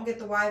if you don't get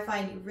the Wi-Fi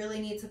and you really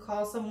need to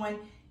call someone,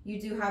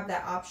 you do have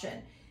that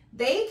option.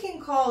 They can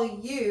call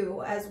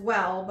you as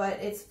well, but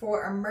it's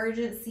for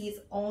emergencies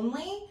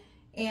only,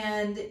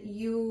 and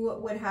you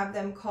would have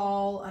them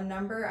call a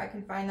number. I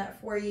can find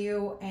that for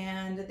you,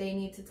 and they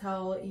need to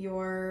tell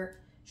your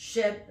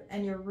ship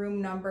and your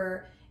room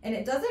number, and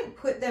it doesn't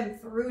put them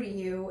through to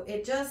you.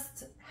 It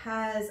just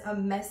has a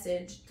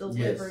message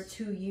delivered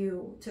to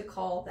you to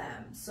call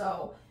them.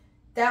 So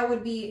that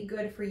would be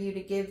good for you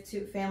to give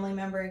to a family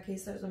member in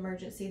case there's an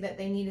emergency that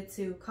they needed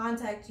to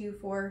contact you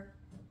for.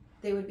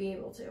 They would be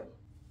able to.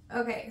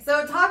 Okay,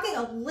 so talking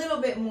a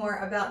little bit more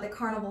about the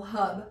Carnival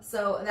Hub.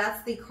 So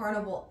that's the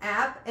Carnival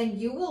app, and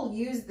you will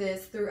use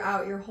this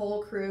throughout your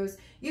whole cruise.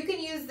 You can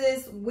use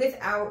this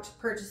without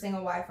purchasing a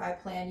Wi-Fi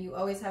plan. You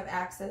always have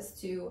access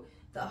to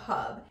the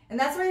hub. And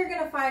that's where you're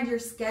gonna find your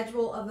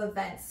schedule of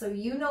events, so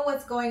you know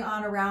what's going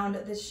on around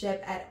the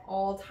ship at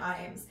all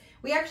times.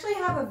 We actually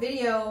have a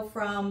video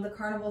from the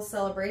Carnival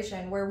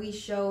celebration where we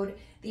showed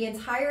the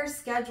entire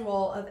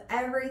schedule of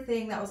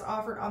everything that was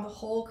offered on the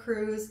whole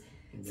cruise.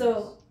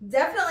 So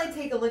definitely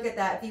take a look at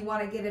that if you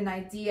want to get an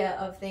idea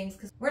of things,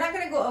 because we're not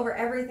going to go over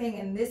everything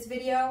in this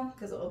video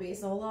because it will be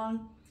so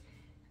long.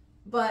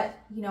 But,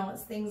 you know,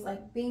 it's things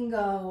like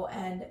bingo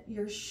and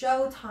your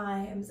show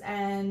times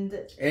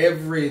and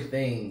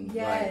everything.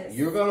 Yes. Like,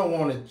 you're going to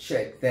want to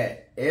check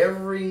that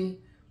every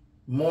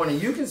morning.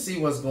 You can see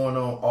what's going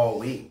on all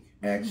week,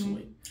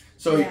 actually.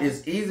 So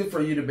it's easy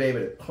for you to be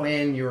able to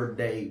plan your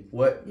day,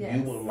 what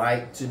you would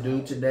like to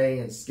do today,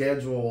 and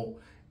schedule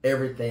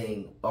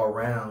everything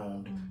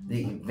around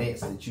the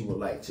events that you would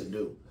like to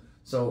do.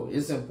 So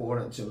it's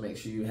important to make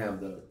sure you have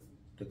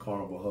the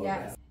Carnival Hub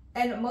app.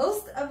 And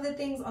most of the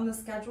things on the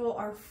schedule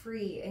are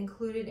free,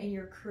 included in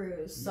your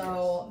cruise.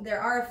 So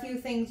there are a few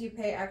things you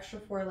pay extra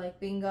for, like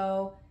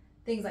bingo,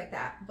 things like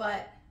that.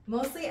 But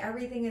mostly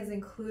everything is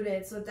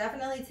included. So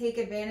definitely take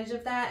advantage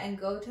of that and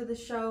go to the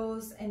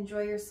shows,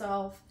 enjoy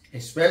yourself.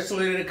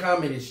 Especially the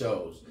comedy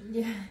shows.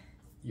 Yeah.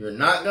 You're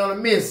not going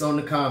to miss on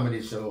the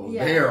comedy shows.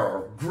 They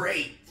are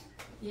great.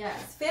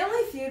 Yes,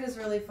 Family Feud is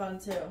really fun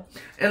too.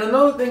 And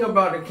another thing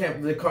about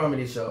the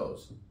comedy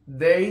shows,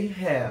 they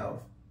have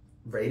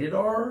rated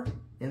R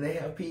and they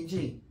have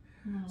PG.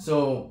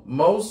 So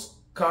most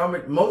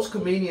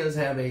comedians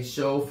have a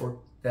show for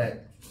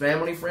that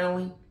family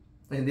friendly,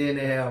 and then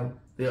they have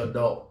the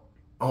adult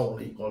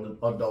only or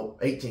the adult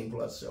 18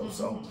 plus show.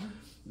 So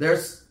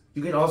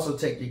you can also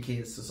take your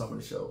kids to some of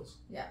the shows.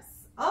 Yes.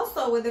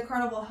 Also with the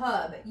Carnival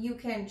Hub, you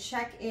can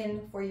check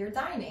in for your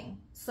dining.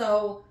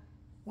 So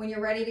when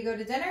you're ready to go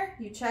to dinner,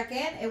 you check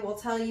in. It will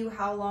tell you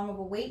how long of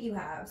a wait you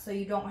have. So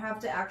you don't have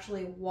to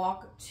actually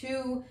walk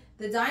to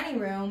the dining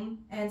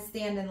room and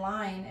stand in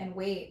line and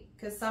wait.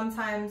 Because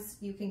sometimes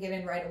you can get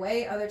in right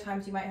away. Other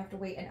times you might have to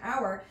wait an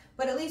hour.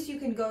 But at least you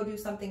can go do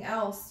something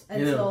else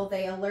until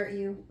they alert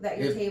you that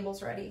your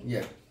table's ready.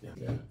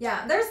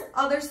 Yeah, there's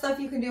other stuff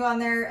you can do on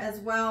there as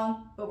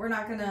well. But we're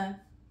not going to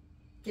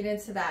get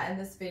into that in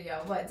this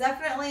video. But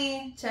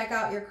definitely check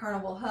out your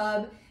Carnival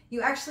Hub.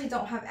 You actually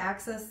don't have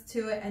access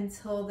to it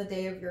until the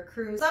day of your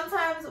cruise.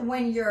 Sometimes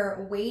when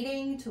you're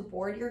waiting to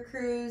board your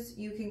cruise,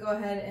 you can go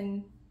ahead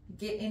and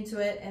get into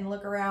it and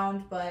look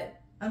around, but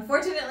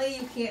unfortunately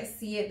you can't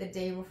see it the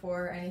day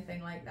before or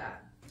anything like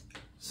that.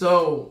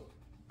 So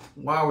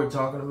while we're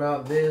talking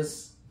about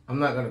this, I'm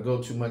not going to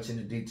go too much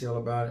into detail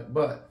about it,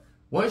 but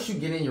once you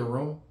get in your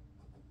room,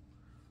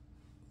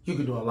 you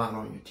can do a lot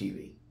on your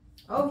TV.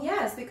 Oh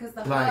yes, because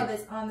the hub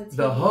is on the TV.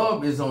 The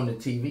hub is on the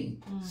TV,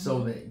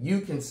 so that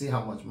you can see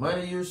how much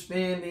money you're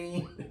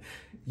spending.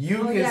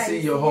 You can see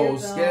your whole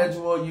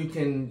schedule. You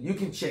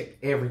can check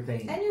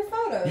everything. And your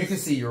photos. You can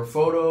see your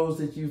photos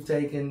that you've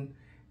taken.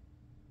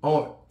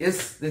 The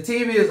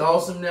TV is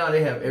awesome now.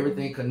 They have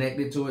everything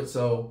connected to it,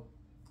 so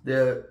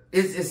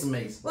it's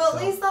amazing. Well,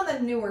 at least on the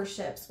newer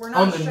ships. We're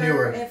not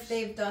sure if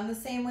they've done the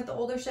same with the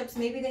older ships.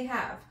 Maybe they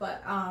have,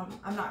 but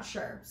I'm not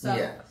sure. So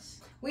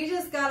yes. We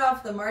just got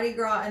off the Mardi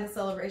Gras and the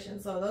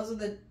Celebration, so those are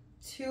the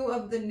two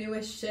of the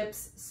newest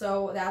ships.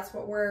 So that's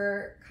what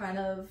we're kind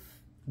of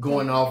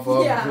going off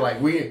of. Yeah.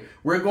 Like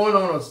we're going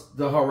on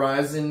the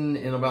horizon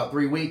in about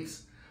 3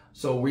 weeks.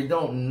 So we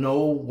don't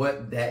know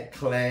what that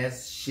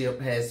class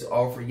ship has to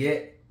offer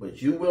yet, but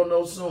you will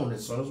know soon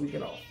as we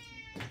get off.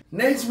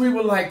 Next, we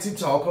would like to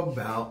talk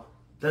about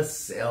the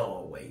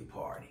sail away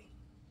party.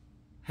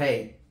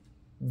 Hey,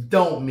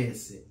 don't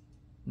miss it.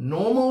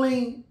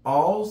 Normally,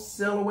 all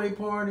sail away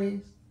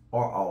parties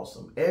are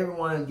awesome.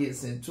 Everyone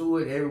gets into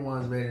it.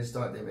 Everyone's ready to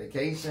start their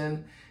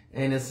vacation,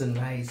 and it's a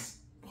nice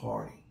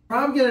party.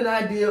 Probably get an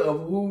idea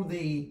of who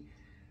the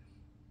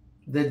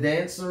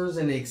dancers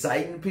and the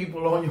exciting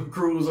people on your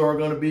cruise are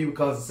going to be,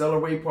 because the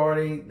Celebrate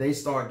party, they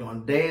start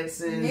doing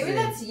dances. Maybe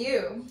that's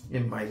you.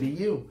 It might be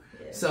you.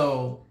 Yeah.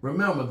 So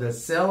remember, the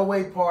Sail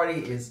Away party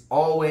is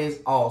always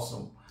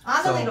awesome.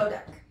 On the Lido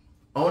deck.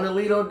 On the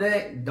Lido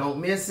deck. Don't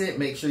miss it.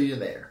 Make sure you're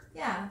there.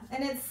 Yeah.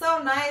 And it's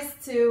so nice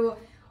to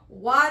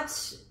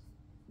watch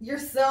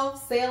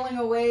yourself sailing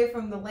away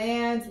from the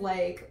land.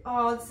 Like,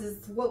 oh, this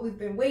is what we've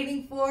been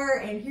waiting for.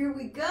 And here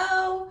we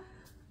go.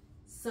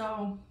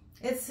 So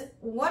it's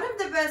one of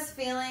the best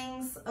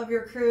feelings of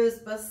your cruise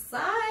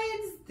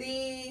besides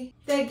the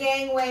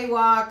gangway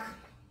walk.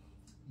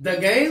 The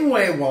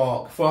gangway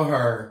walk for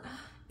her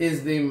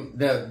is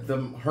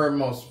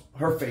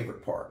her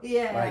favorite part.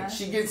 Yeah. Like,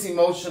 she gets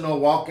emotional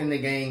walking the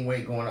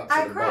gangway going up to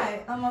the boat. I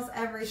cry almost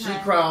every time.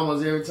 She cries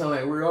almost every time.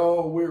 Like,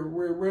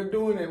 we're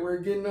doing it. We're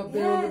getting up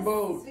there on the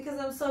boat. Because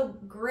I'm so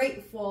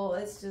grateful.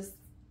 It's just,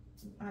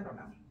 I don't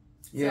know.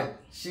 Yeah. So,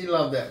 she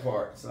loved that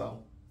part.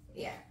 So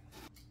yeah.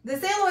 The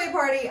sail away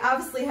party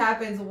obviously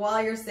happens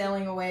while you're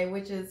sailing away,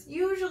 which is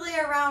usually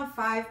around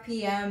 5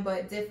 p.m.,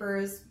 but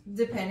differs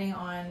depending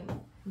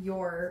on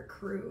your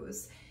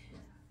cruise.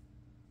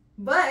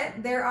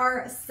 But there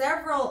are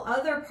several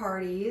other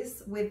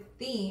parties with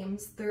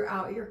themes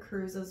throughout your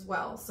cruise as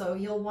well. So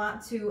you'll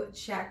want to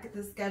check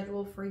the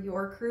schedule for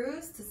your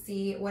cruise to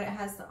see what it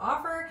has to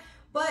offer.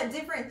 But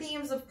different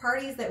themes of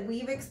parties that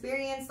we've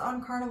experienced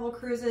on Carnival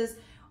cruises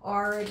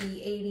are the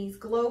 80s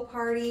glow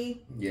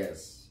party.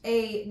 Yes.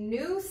 A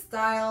new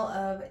style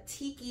of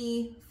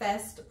Tiki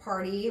Fest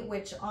party,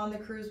 which on the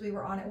cruise we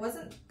were on, it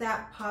wasn't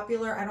that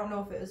popular. I don't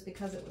know if it was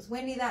because it was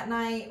windy that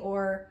night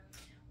or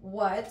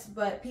what,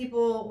 but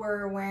people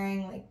were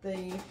wearing like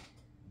the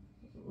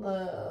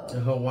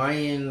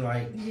Hawaiian,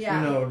 like, you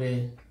know,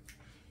 the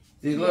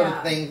little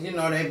things, you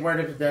know, they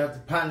wear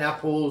the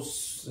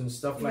pineapples and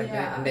stuff like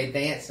that, and they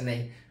dance and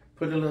they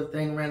put a little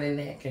thing around their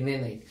neck, and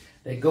then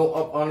they go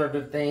up under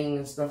the thing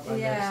and stuff like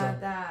that. Yeah, so,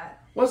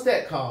 that. What's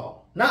that called?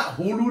 Not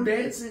hulu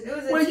dancing? It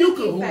was a well, you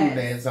can hulu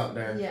dance out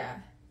there. Yeah.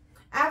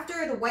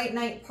 After the white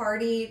night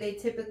party, they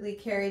typically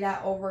carry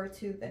that over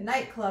to the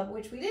nightclub,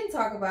 which we didn't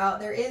talk about.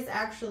 There is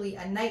actually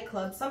a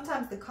nightclub.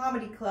 Sometimes the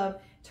comedy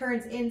club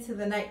turns into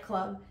the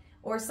nightclub,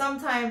 or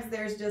sometimes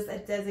there's just a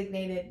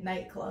designated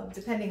nightclub,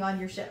 depending on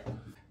your ship.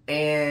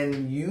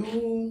 And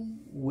you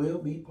will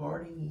be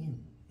partying.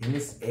 And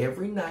it's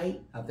every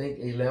night, I think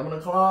 11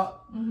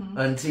 o'clock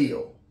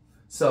until.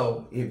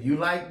 So if you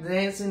like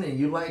dancing and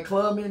you like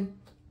clubbing,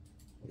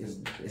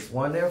 it's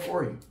one there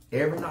for you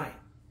every night.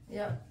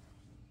 Yep.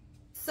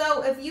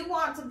 So if you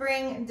want to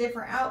bring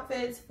different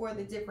outfits for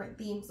the different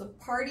themes of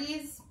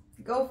parties,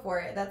 go for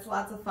it. That's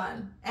lots of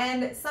fun.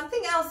 And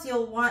something else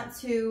you'll want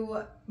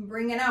to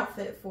bring an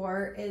outfit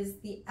for is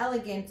the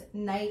elegant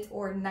night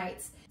or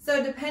nights.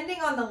 So depending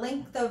on the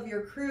length of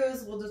your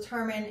cruise will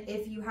determine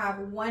if you have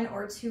 1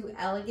 or 2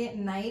 elegant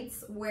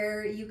nights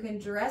where you can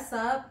dress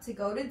up to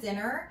go to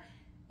dinner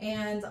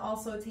and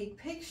also take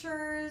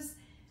pictures.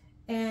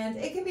 And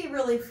it can be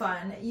really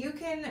fun. You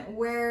can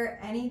wear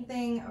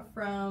anything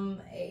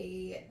from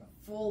a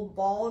full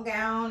ball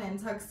gown and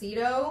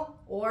tuxedo,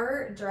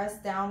 or dress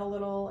down a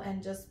little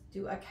and just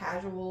do a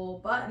casual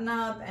button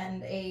up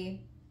and a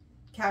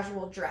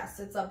casual dress.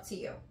 It's up to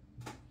you.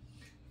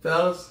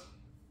 Fellas,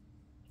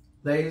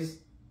 ladies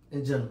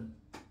and gentlemen,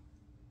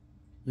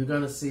 you're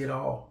going to see it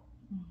all.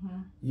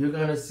 You're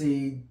going to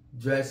see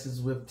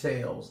dresses with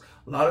tails.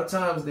 A lot of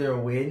times there are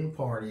wedding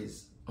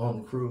parties on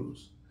the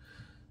cruise.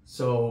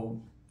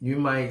 So you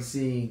might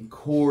see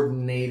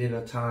coordinated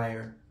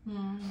attire.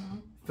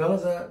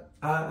 Fellas,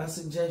 I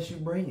suggest you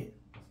bring it.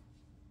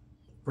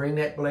 Bring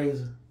that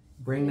blazer.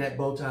 Bring that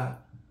bow tie.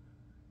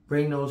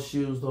 Bring those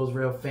shoes, those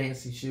real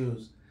fancy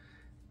shoes.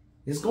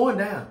 It's going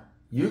down.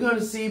 You're going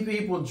to see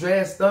people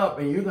dressed up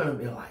and you're going to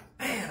be like,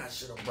 man, I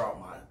should have brought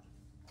my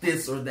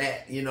this or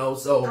that, you know.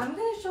 So I'm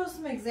going to show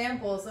some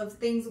examples of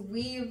things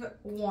we've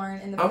worn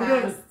in the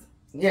past.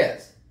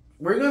 Yes.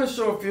 We're going to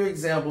show a few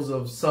examples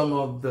of some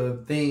of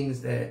the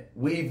things that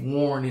we've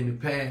worn in the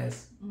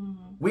past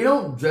We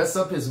don't dress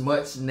up as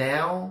much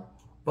now,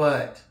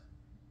 but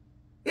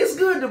it's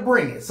good to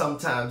bring it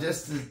sometimes,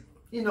 just to,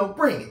 you know,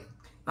 bring it.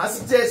 I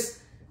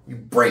suggest you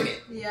bring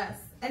it. Yes.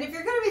 And if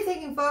you're going to be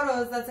taking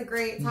photos, that's a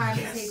great time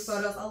to take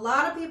photos. A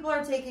lot of people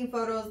are taking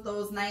photos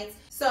those nights.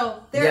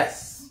 So there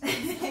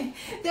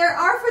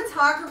are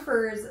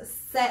photographers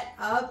set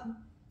up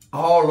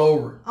all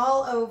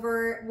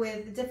over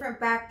with different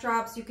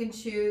backdrops you can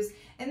choose.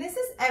 And this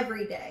is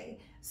every day.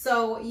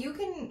 So you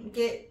can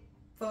get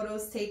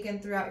photos taken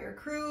throughout your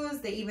cruise.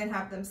 They even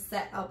have them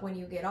set up when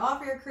you get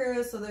off your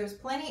cruise. So there's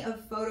plenty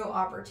of photo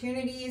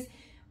opportunities.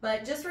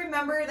 But just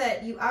remember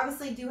that you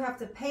obviously do have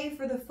to pay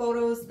for the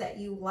photos that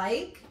you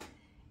like.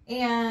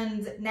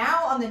 And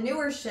now on the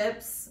newer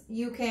ships,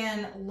 you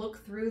can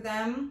look through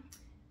them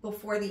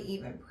before they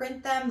even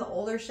print them. The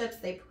older ships,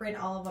 they print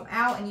all of them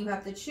out and you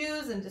have to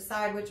choose and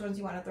decide which ones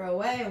you want to throw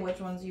away and which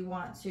ones you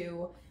want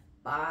to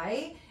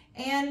buy.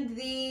 And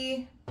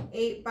the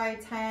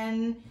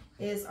 8x10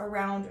 is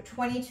around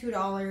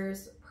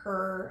 $22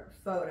 per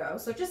photo.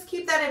 So just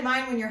keep that in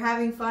mind when you're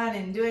having fun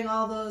and doing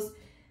all those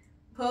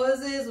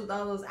poses with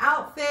all those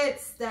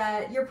outfits,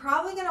 that you're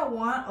probably going to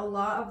want a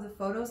lot of the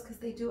photos because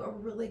they do a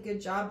really good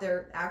job.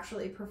 They're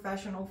actually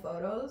professional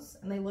photos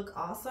and they look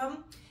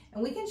awesome.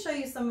 And we can show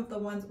you some of the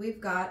ones we've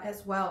got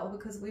as well,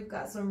 because we've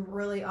got some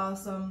really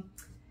awesome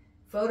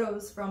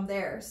photos from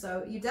there.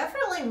 So you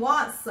definitely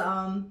want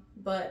some,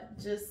 but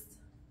just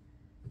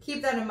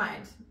keep that in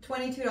mind.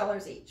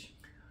 $22 each.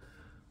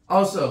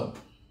 Also,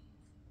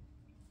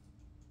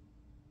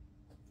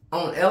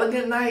 on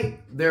Elegant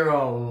Night, there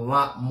are a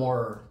lot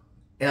more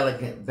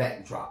elegant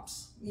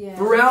backdrops. Yeah.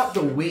 Throughout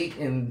the week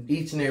and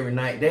each and every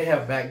night, they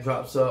have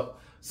backdrops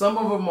up. Some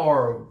of them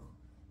are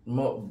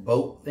more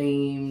boat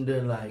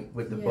themed, like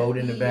with the boat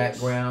in the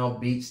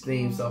background, beach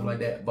themed, stuff like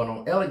that. But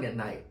on Elegant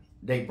Night,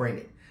 they bring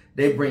it.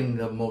 They bring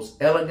the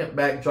most elegant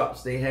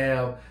backdrops they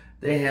have.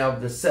 They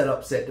have the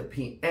setups at the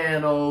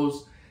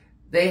pianos.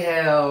 They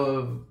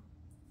have,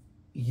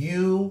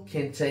 you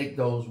can take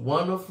those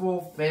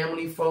wonderful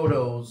family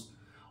photos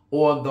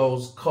or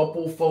those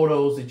couple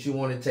photos that you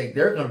want to take.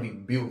 They're going to be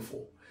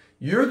beautiful.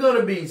 You're going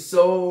to be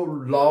so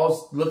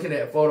lost looking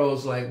at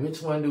photos like,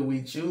 which one do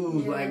we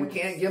choose? Yes. Like, we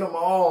can't get them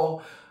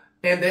all.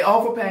 And they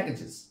offer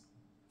packages.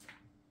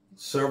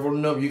 Several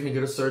numbers. You can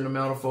get a certain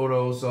amount of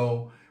photos.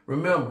 So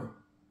remember,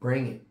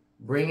 bring it.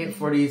 Bring it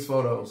for these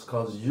photos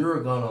because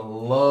you're going to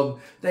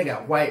love. They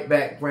got white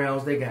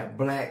backgrounds. They got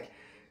black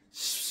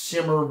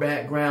shimmer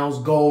backgrounds,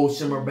 gold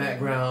shimmer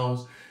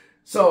backgrounds.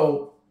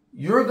 So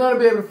you're going to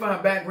be able to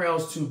find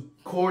backgrounds to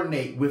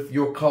coordinate with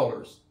your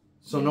colors.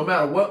 So no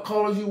matter what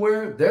colors you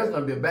wear, there's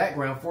going to be a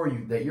background for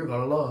you that you're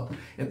going to love.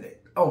 And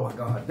oh my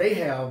God, they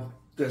have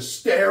the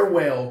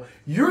stairwell.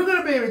 You're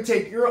going to be able to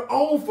take your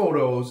own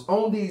photos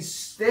on these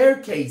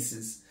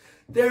staircases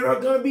that are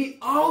going to be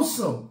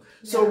awesome.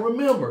 Yeah. So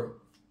remember,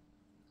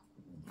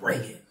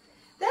 bring it.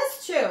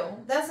 That's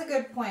true. That's a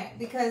good point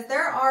because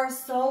there are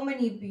so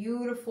many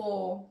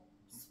beautiful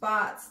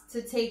spots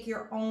to take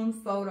your own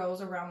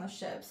photos around the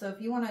ship. So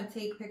if you want to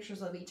take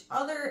pictures of each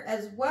other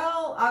as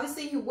well,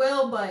 obviously you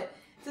will, but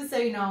just so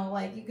you know,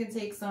 like you can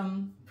take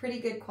some pretty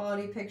good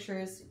quality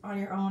pictures on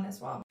your own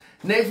as well.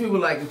 Next, we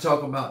would like to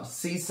talk about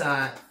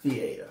seaside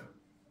theater.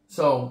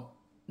 So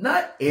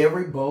not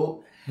every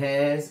boat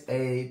has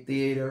a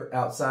theater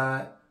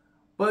outside,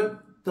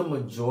 but the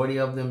majority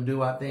of them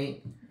do, I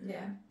think.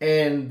 Yeah.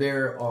 And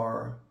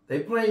they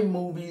play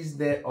movies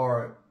that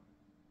are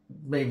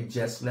maybe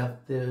just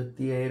left the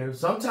theater.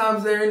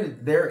 Sometimes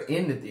they're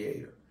in the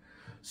theater.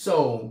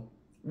 So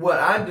what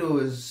I do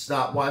is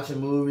stop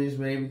watching movies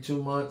maybe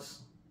 2 months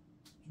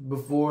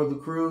before the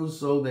cruise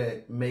so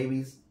that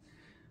maybe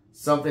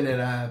something that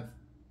I've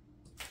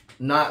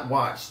not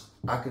watched,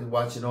 I could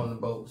watch it on the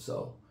boat.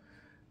 So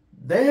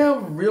they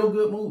have real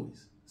good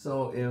movies.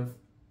 So if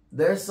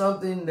there's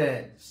something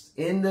that's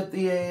in the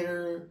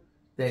theater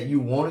that you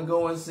want to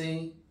go and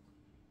see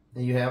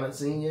and you haven't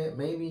seen yet,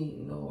 maybe,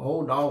 you know,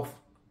 hold off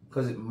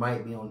because it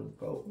might be on the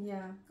boat.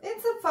 Yeah.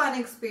 It's a fun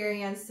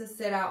experience to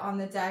sit out on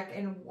the deck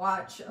and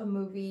watch a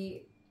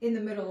movie in the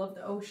middle of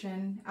the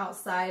ocean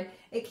outside.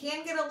 It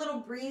can get a little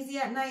breezy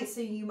at night,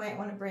 so you might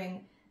want to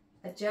bring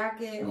a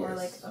jacket or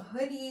like a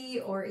hoodie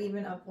or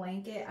even a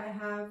blanket. I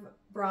have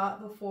brought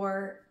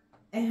before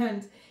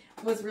and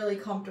was really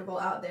comfortable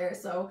out there.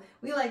 So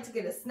we like to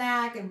get a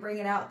snack and bring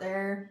it out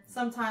there.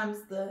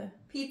 Sometimes the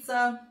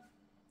pizza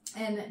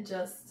and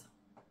just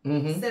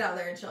sit out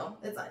there and chill.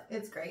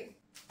 It's great.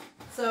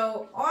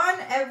 So on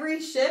every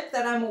ship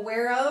that I'm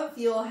aware of,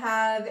 you'll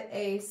have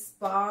a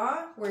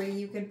spa where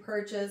you can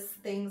purchase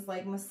things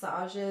like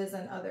massages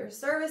and other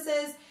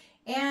services.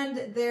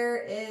 And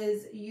there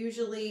is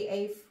usually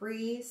a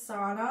free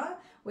sauna,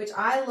 which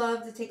I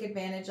love to take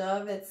advantage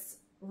of. It's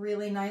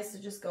really nice to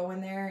just go in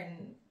there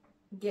and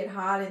get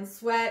hot and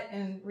sweat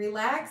and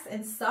relax.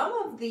 And some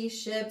of these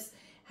ships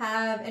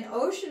have an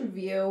ocean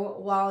view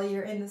while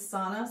you're in the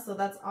sauna, so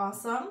that's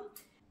awesome.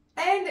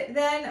 And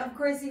then, of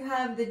course, you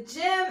have the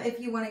gym if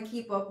you want to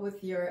keep up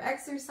with your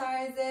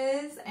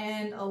exercises.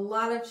 And a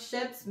lot of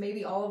ships,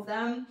 maybe all of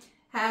them,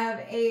 have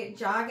a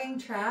jogging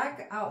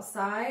track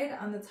outside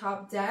on the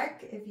top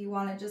deck if you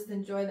want to just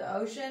enjoy the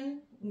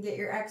ocean and get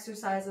your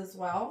exercise as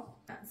well.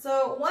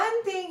 So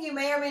one thing you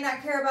may or may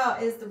not care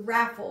about is the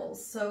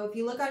raffles. So if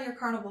you look on your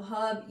Carnival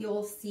hub,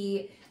 you'll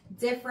see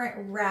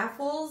different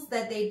raffles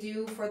that they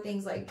do for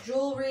things like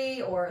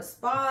jewelry or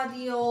spa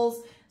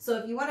deals. So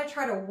if you want to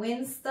try to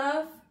win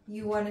stuff,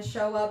 you want to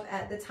show up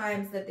at the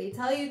times that they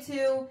tell you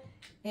to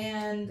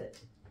and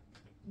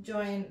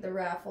join the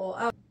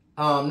raffle.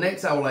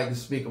 Next, I would like to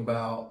speak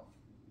about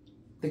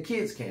the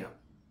kids camp,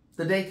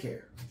 the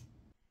daycare.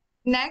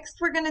 Next,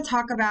 we're going to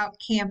talk about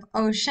Camp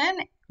Ocean,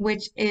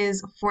 which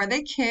is for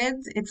the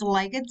kids. It's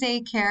like a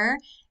daycare.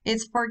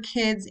 It's for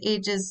kids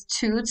ages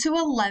 2 to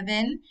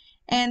 11,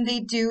 and they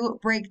do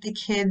break the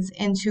kids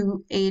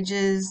into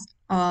ages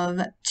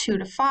of 2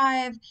 to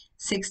 5,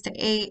 6 to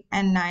 8,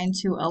 and 9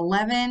 to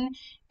 11.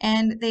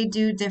 And they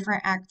do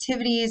different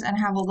activities and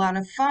have a lot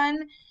of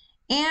fun.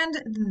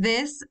 And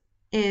this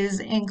is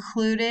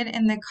included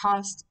in the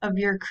cost of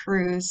your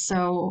cruise.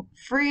 So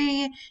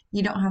free,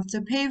 you don't have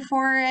to pay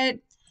for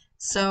it.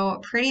 So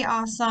pretty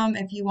awesome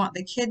if you want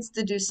the kids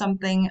to do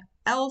something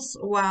else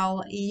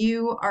while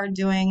you are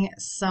doing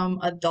some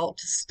adult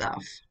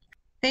stuff.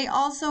 They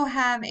also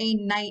have a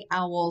night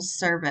owl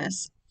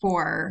service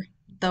for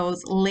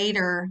those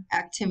later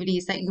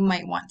activities that you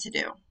might want to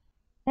do.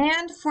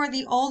 And for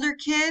the older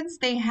kids,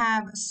 they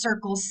have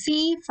Circle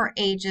C for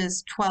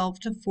ages 12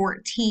 to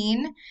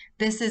 14.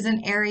 This is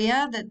an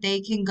area that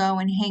they can go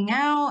and hang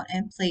out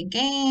and play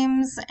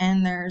games,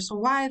 and there's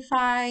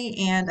Wi-Fi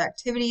and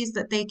activities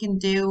that they can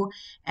do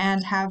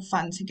and have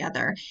fun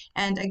together.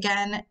 And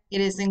again, it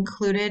is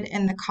included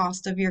in the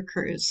cost of your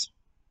cruise.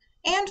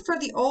 And for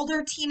the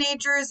older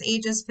teenagers,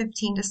 ages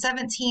 15 to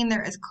 17,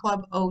 there is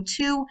Club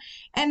O2,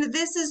 and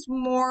this is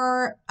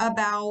more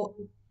about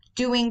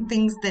doing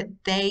things that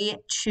they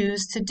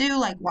choose to do,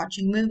 like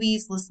watching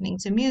movies, listening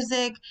to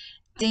music,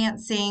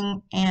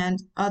 dancing,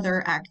 and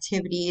other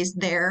activities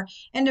there.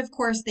 And of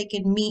course, they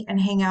can meet and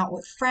hang out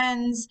with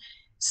friends.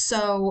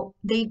 So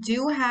they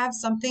do have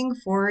something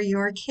for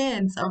your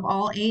kids of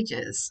all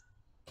ages.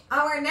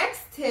 Our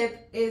next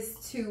tip is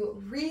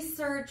to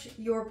research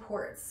your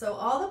ports. So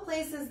all the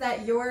places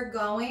that you're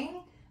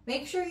going,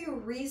 make sure you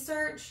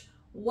research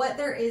what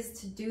there is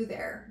to do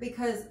there,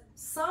 because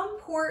some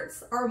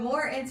ports are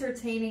more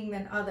entertaining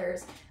than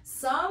others.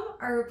 Some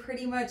are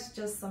pretty much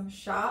just some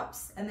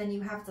shops and then you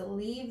have to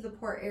leave the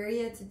port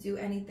area to do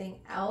anything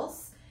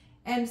else.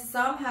 And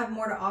some have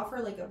more to offer,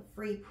 like a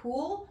free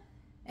pool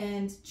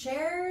and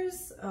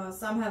chairs.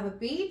 Some have a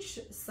beach,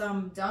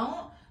 some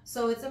don't.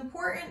 So it's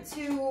important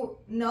to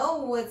know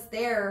what's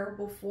there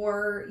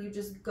before you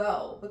just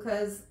go,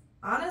 because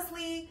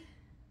honestly,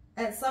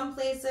 at some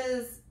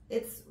places,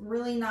 it's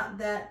really not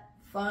that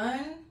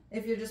fun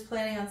if you're just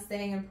planning on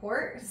staying in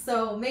port.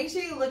 So make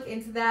sure you look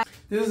into that.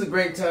 This is a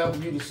great time for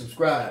you to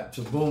subscribe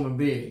to Boom and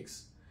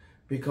Bigs,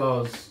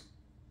 because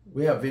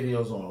we have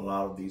videos on a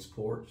lot of these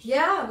ports.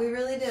 Yeah, we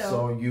really do.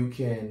 So you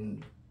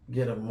can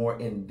get a more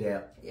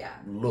in-depth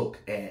look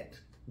at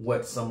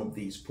what some of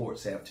these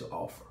ports have to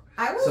offer.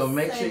 So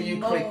make sure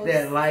you click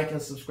that like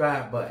and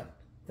subscribe button.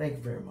 Thank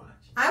you very much.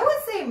 I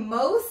would say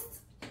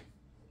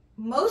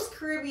most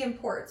Caribbean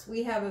ports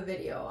we have a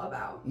video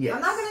about. Yes.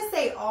 I'm not going to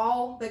say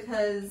all,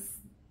 because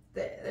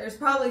there's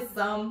probably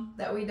some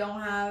that we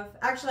don't have.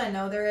 Actually, I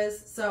know there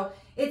is. So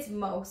it's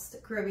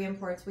most Caribbean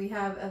ports we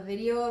have a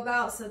video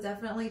about. So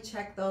definitely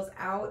check those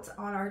out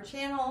on our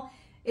channel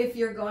if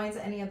you're going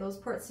to any of those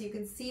ports, so you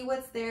can see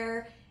what's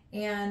there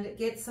and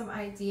get some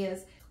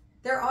ideas.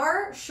 There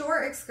are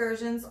shore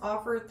excursions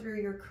offered through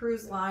your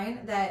cruise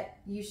line that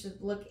you should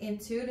look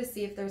into to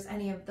see if there's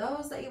any of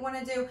those that you want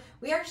to do.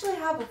 We actually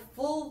have a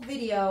full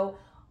video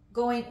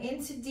going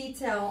into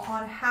detail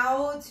on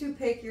how to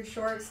pick your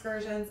shore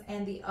excursions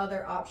and the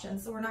other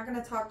options. So we're not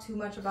going to talk too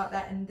much about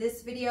that in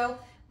this video,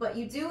 but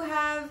you do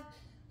have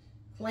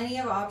plenty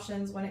of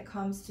options when it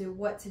comes to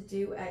what to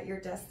do at your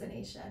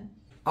destination.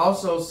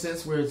 Also,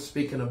 since we're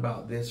speaking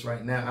about this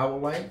right now, I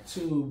would like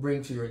to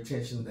bring to your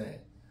attention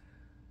that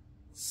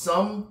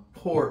some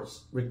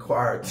ports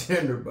require a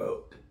tender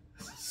boat.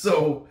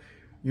 So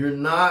you're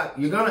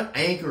gonna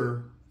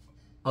anchor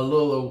a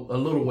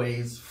little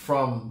ways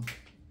from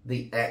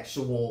the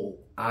actual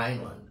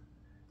island,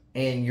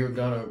 and you're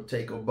gonna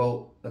take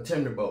a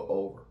tender boat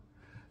over.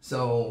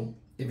 So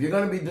if you're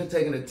gonna be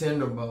taking a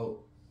tender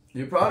boat,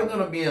 you're probably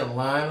gonna be in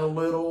line a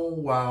little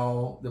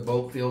while the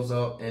boat fills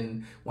up,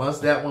 and once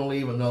that one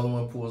leaves, another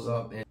one pulls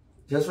up. And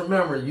just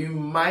remember, you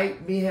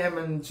might be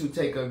having to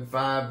take a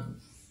 5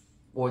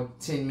 or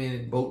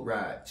 10-minute boat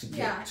ride to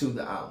get to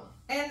the island.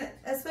 And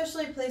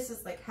especially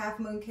places like Half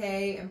Moon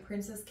Cay and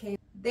Princess Cay,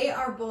 they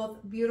are both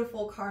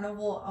beautiful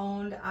Carnival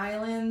owned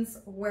islands,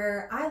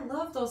 where I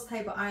love those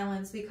type of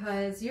islands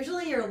because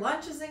usually your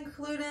lunch is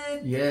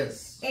included.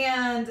 Yes.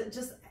 And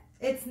just,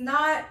 it's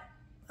not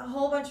a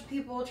whole bunch of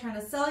people trying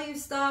to sell you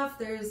stuff.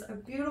 There's a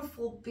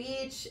beautiful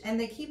beach, and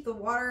they keep the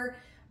water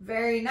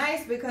very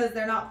nice because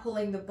they're not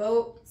pulling the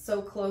boat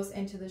so close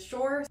into the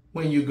shore.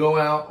 When you go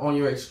out on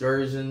your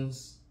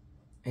excursions,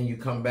 and you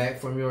come back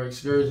from your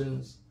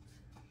excursions,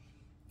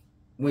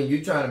 when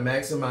you try to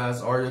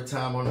maximize all your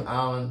time on the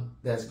island,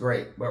 that's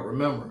great. But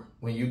remember,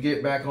 when you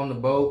get back on the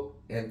boat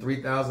and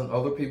 3,000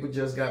 other people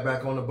just got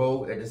back on the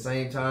boat at the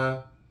same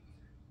time,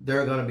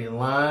 there are going to be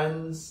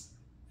lines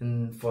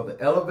for the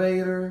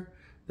elevator.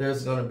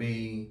 There's going to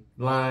be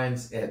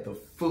lines at the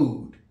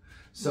food.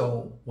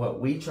 So what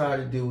we try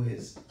to do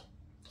is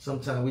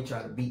sometimes we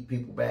try to beat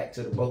people back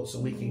to the boat so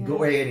we can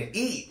go ahead and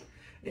eat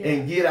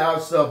and get our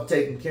stuff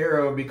taken care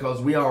of,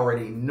 because we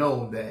already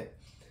know that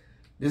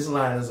this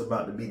line is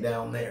about to be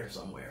down there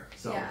somewhere.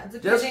 So yeah,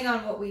 depending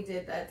on what we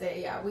did that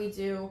day, yeah, we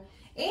do.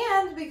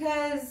 And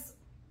because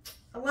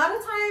a lot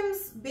of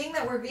times, being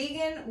that we're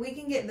vegan, we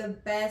can get the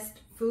best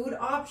food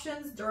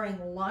options during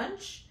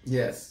lunch.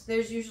 Yes.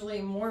 There's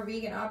usually more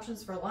vegan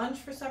options for lunch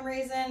for some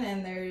reason,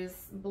 and there's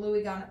Blue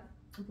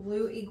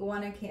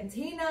Iguana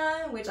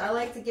Cantina, which I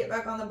like to get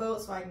back on the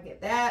boat so I can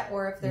get that,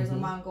 or if there's a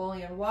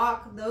Mongolian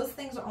wok, those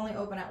things are only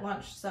open at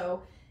lunch,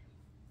 so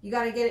you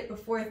got to get it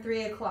before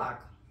 3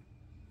 o'clock.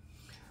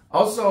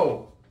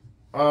 Also,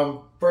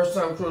 first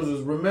time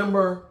cruisers,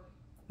 remember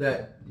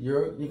that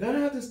you're gonna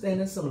have to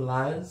stand in some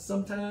lines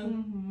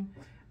sometime.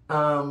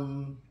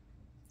 Not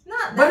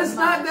that but it's much,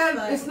 not that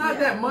but it's not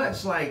that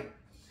much. Like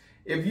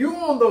if you're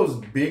on those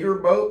bigger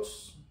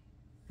boats,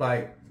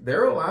 like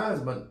there are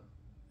lines, but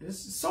there's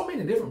so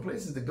many different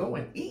places to go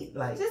and eat.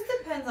 Like just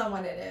depends on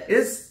what it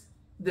is. It's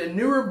the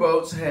newer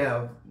boats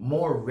have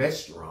more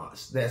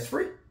restaurants that's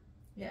free.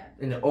 Yeah.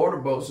 And the older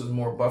boats is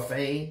more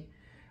buffet.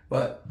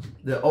 But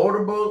the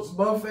older boats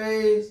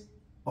buffets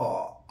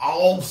are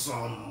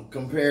awesome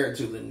compared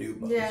to the new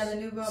boats. Yeah, the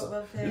new boat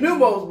buffet. The new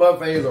boats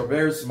buffets are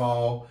very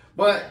small,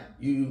 but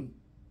you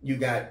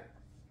got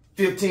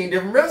 15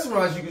 different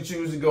restaurants you can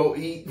choose to go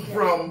eat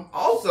from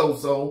also.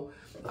 So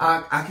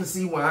I can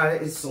see why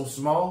it's so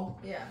small.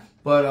 Yeah.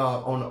 But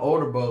on the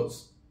older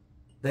boats,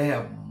 they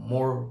have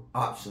more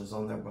options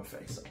on their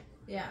buffet. So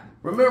yeah.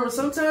 Remember,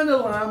 sometimes the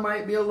line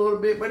might be a little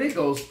bit, but it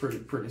goes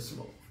pretty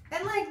smooth.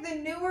 And like the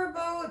newer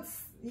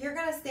boats, you're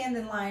going to stand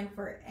in line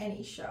for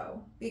any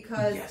show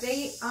because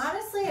they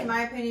honestly, in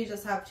my opinion,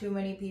 just have too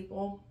many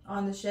people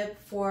on the ship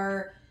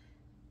for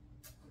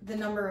the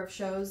number of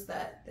shows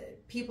that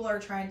people are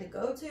trying to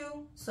go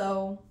to.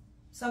 So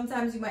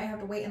sometimes you might have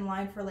to wait in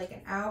line for like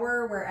an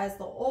hour, whereas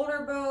the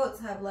older boats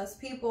have less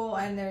people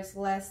and there's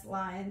less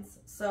lines.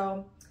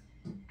 So,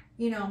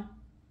 you know,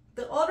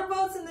 the older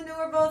boats and the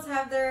newer boats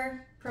have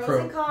their pros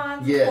and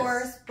cons, of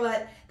course.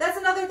 But that's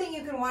another thing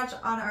you can watch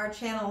on our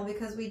channel,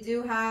 because we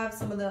do have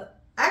some of the...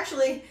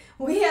 Actually,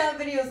 we have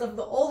videos of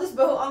the oldest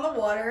boat on the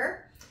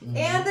water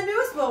and the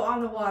newest boat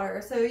on the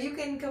water. So you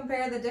can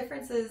compare the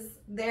differences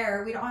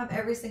there. We don't have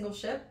every single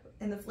ship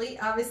in the fleet,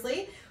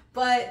 obviously,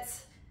 but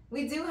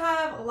we do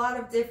have a lot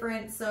of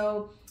different.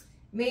 So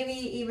maybe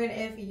even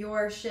if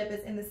your ship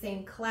is in the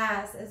same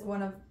class as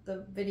one of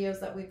the videos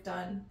that we've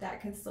done,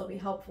 that can still be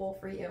helpful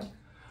for you.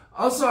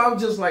 Also, I would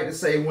just like to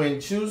say, when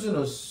choosing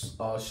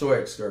a shore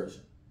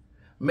excursion,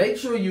 make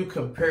sure you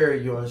compare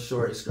your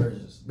shore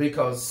excursions,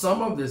 because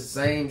some of the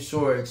same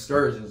shore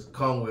excursions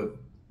come with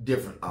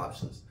different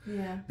options.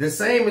 Yeah. The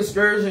same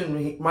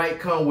excursion might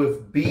come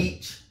with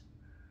beach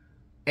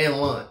and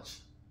lunch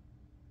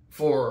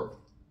for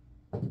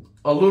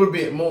a little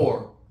bit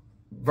more,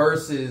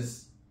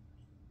 versus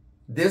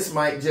this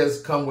might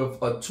just come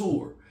with a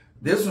tour.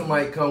 This one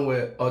might come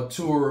with a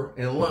tour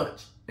and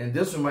lunch, and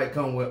this one might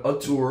come with a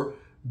tour,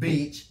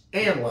 beach,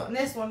 and lunch. And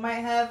this one might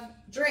have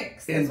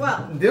drinks as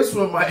well. This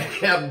one might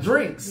have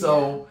drinks.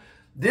 So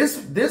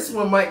this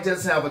one might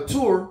just have a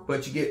tour,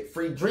 but you get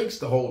free drinks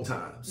the whole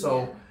time.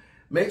 So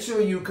make sure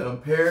you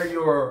compare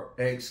your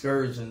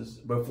excursions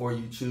before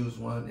you choose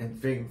one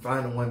and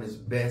find the one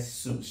that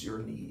best suits your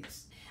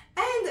needs.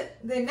 And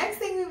the next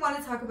thing we want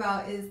to talk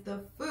about is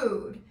the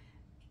food.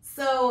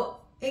 So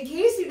in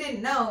case you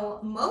didn't know,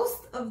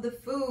 most of the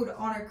food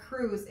on a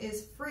cruise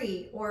is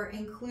free or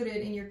included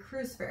in your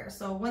cruise fare.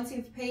 So once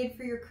you've paid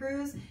for your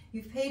cruise,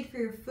 you've paid for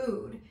your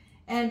food.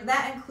 And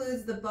that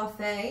includes the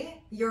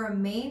buffet, your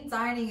main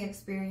dining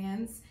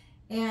experience,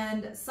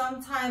 and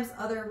sometimes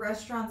other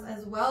restaurants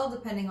as well,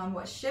 depending on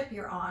what ship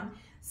you're on.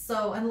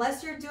 So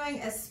unless you're doing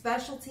a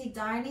specialty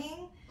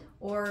dining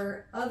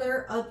or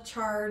other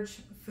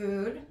upcharge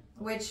food,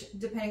 which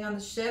depending on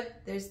the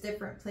ship, there's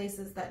different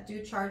places that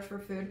do charge for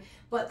food,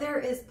 but there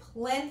is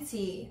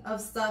plenty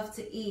of stuff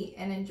to eat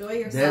and enjoy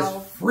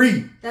yourself. That's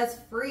free. That's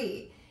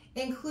free,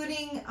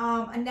 including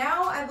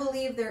now I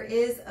believe there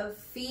is a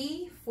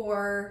fee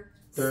for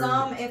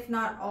some, if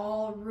not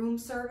all, room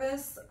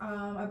service.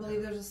 I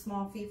believe there's a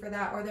small fee for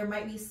that, or there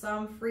might be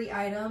some free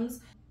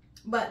items.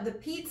 But the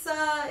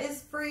pizza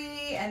is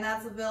free, and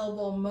that's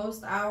available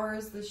most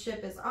hours the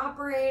ship is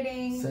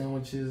operating.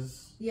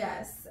 Sandwiches.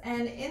 Yes,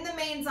 and in the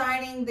main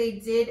dining, they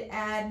did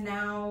add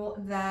now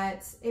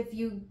that if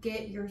you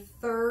get your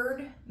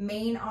third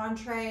main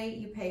entree,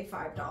 you pay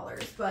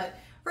 $5. But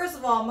first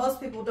of all, most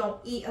people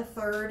don't eat a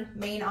third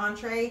main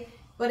entree.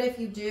 But if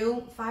you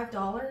do,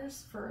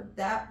 $5 for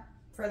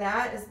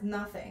that is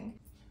nothing.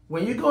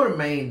 When you go to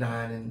main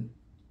dining,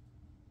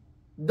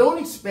 don't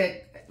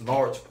expect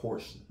large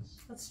portions.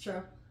 That's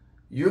true.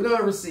 You're going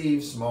to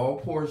receive small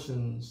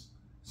portions.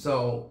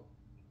 So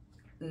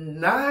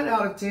 9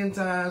 out of 10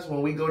 times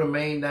when we go to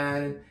main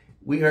dining,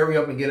 we hurry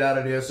up and get out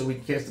of there so we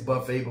can catch the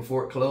buffet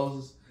before it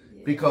closes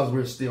because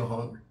we're still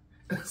hungry.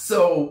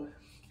 So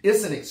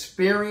it's an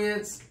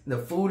experience. The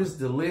food is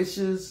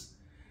delicious.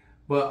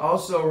 But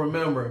also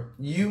remember,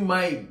 you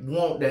might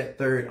want that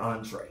third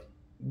entree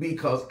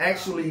because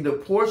actually the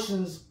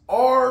portions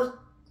are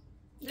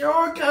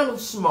kind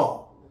of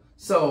small.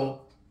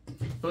 So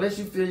unless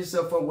you fill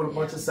yourself up with a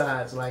bunch of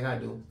sides like I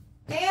do.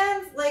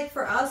 And like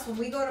for us, when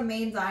we go to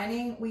main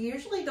dining, we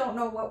usually don't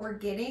know what we're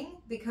getting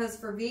because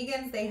for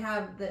vegans, they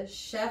have the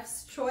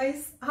chef's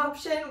choice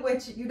option,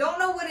 which you don't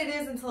know what it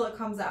is until it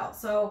comes out.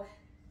 So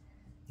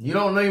you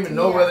don't even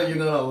know whether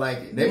you're gonna like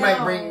it. They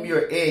might bring you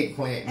an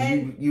eggplant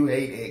and you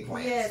hate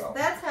eggplants. Yes, so.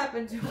 That's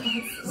happened to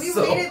us. We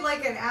waited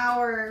like an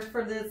hour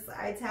for this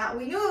Italian.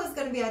 We knew it was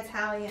gonna be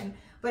Italian,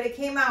 but it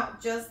came out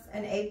just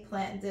an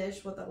eggplant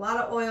dish with a lot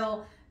of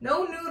oil,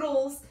 no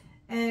noodles,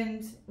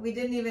 and we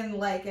didn't even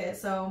like it.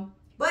 So,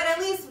 but at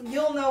least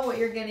you'll know what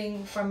you're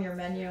getting from your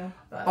menu.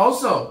 But.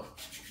 Also,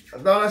 I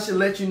thought I should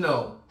let you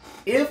know,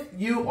 if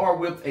you are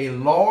with a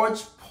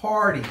large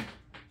party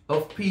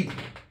of people,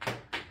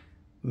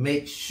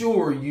 make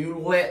sure you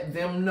let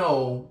them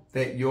know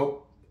that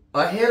you're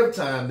ahead of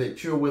time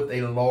that you're with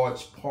a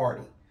large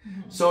party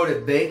so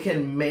that they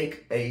can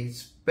make a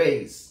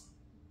space.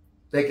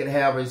 They can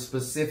have a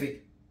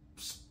specific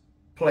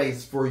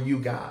place for you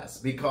guys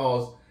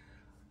because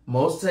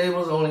most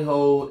tables only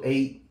hold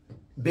 8.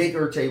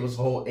 Bigger tables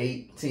hold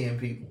 8, 10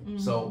 people.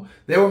 So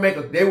they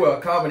will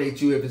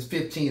accommodate you if it's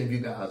 15 of you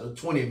guys or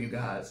 20 of you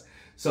guys.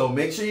 So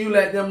make sure you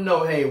let them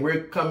know, hey,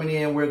 we're coming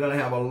in. We're going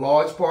to have a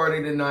large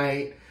party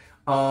tonight.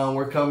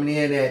 We're coming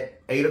in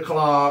at 8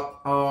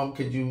 o'clock.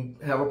 Could you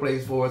have a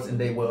place for us? And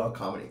they will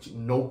accommodate you.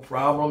 No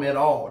problem at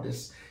all.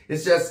 It's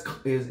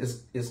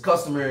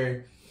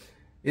customary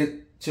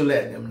to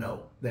let them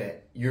know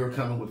that you're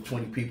coming with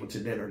 20 people to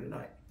dinner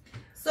tonight.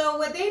 So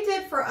what they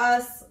did for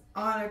us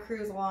on a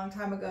cruise a long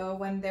time ago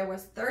when there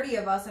was 30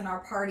 of us in our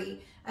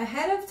party,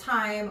 ahead of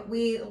time,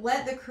 we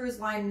let the cruise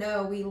line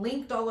know, we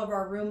linked all of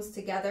our rooms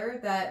together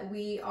that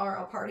we are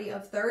a party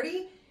of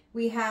 30.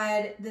 We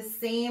had the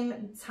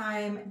same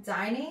time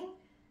dining.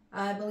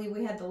 I believe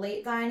we had the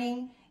late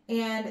dining.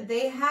 And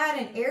they had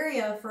an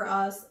area for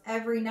us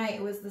every night.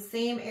 It was the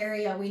same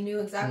area. We knew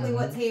exactly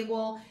what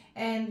table.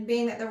 And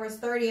being that there was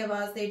 30 of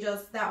us,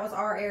 that was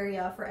our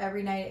area for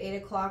every night at 8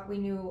 o'clock. We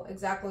knew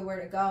exactly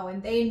where to go.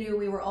 And they knew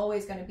we were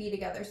always going to be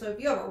together. So if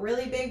you have a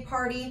really big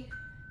party,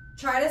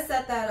 try to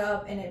set that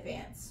up in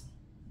advance.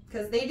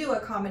 Because they do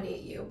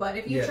accommodate you. But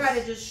if you try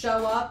to just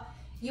show up,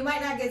 you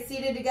might not get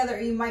seated together, or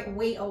you might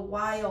wait a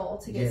while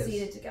to get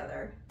seated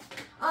together.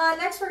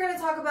 Next, we're going to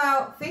talk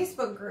about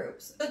Facebook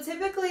groups. So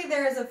typically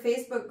there is a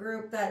Facebook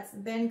group that's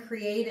been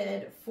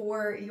created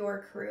for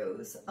your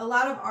cruise. A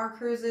lot of our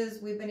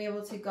cruises, we've been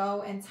able to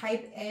go and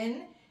type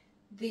in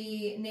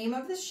the name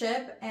of the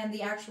ship and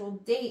the actual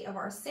date of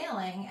our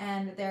sailing,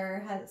 and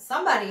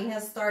somebody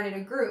has started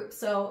a group.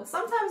 So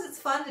sometimes it's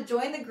fun to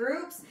join the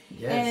groups,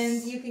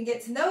 and you can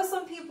get to know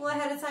some people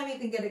ahead of time. You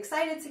can get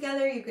excited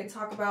together. You can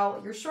talk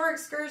about your shore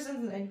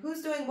excursions and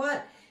who's doing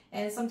what.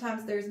 And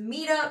sometimes there's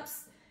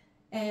meetups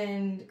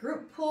and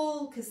group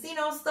pool,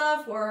 casino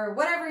stuff, or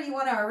whatever you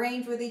want to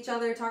arrange with each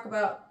other. Talk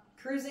about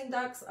cruising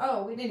ducks.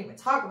 Oh, we didn't even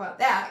talk about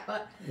that,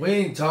 but we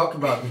didn't talk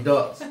about the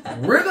ducks.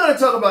 We're going to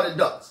talk about the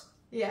ducks.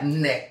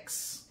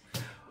 Next.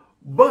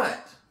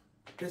 But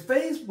the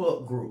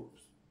Facebook group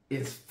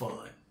is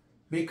fun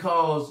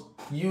because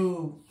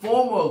you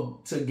form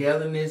a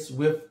togetherness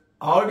with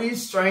all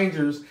these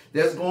strangers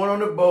that's going on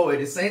the boat at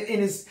the same,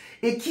 and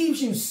it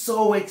keeps you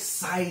so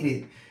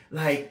excited.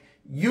 Like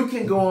you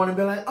can go on and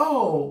be like,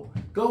 oh,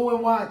 go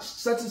and watch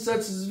such and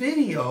such's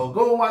video.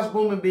 Go and watch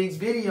Boom and Big's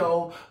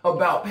video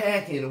about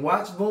packing.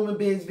 Watch Boom and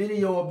Big's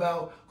video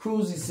about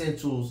cruise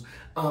essentials.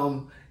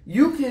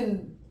 You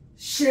can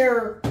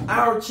share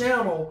our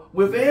channel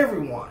with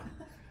everyone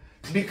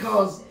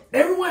because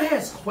everyone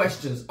has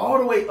questions all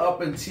the way up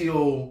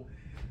until,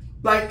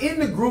 like in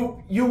the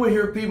group, you will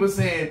hear people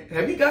saying,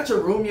 have you got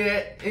your room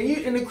yet?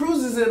 And the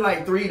cruise is in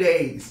like 3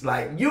 days.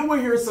 Like you will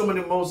hear some of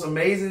the most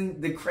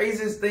amazing, the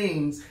craziest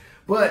things,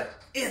 but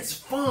it's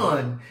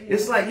fun.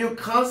 It's like you're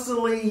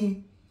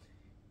constantly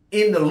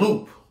in the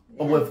loop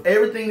with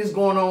everything that's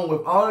going on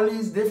with all of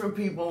these different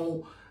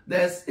people.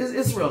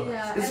 It's real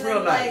nice. It's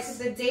real nice.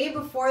 Like the day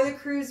before the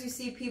cruise, you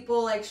see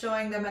people like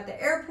showing them at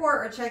the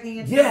airport or checking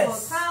into the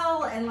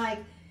hotel and like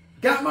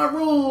got my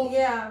room.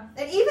 Yeah,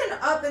 and even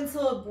up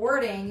until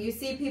boarding, you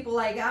see people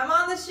like I'm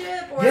on the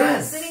ship or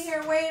I'm sitting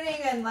here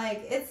waiting, and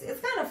like it's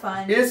kind of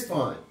fun. It's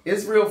fun.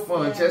 It's real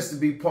fun just to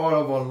be part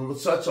of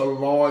such a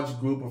large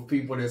group of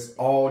people that's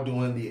all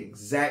doing the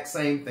exact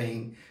same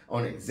thing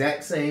on the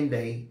exact same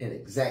day in the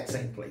exact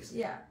same place.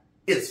 Yeah.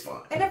 It's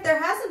fun. And if there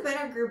hasn't been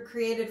a group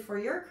created for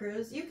your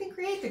cruise, you can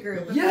create the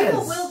group. And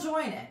people will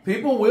join it.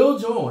 People will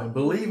join,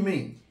 believe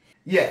me.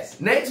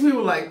 Yes. Next, we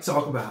would like to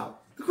talk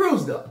about the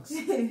cruise ducks.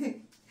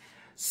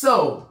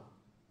 So,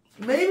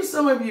 maybe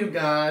some of you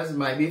guys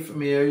might be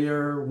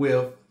familiar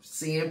with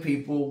seeing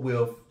people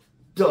with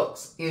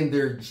ducks in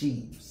their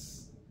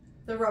Jeeps.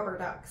 The rubber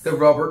ducks. The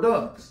rubber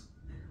ducks.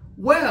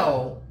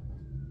 Well,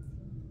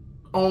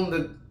 on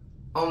the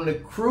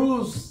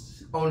cruise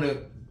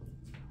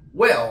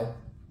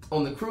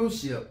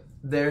ship,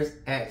 there's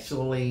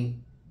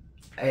actually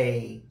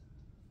a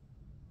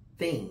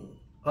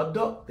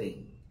duck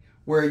thing,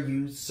 where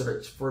you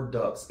search for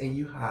ducks and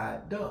you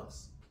hide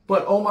ducks.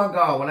 But oh my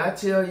God, when I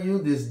tell you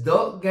this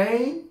duck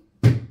game,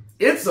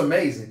 it's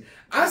amazing.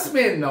 I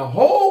spent the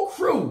whole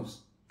cruise,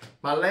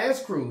 my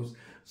last cruise,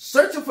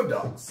 searching for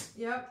ducks.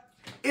 Yep.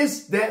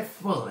 It's that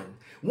fun.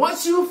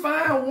 Once you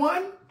find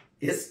one,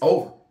 it's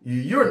over.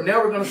 You're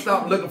never going to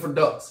stop looking for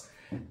ducks.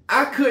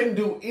 I couldn't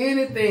do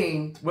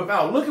anything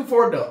without looking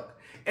for a duck.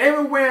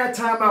 Everywhere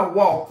time I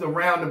walked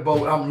around the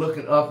boat, I'm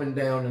looking up and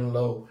down and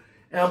low.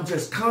 And I'm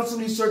just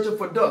constantly searching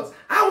for ducks.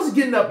 I was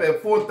getting up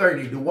at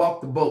 4:30 to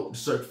walk the boat to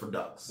search for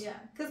ducks. Yeah,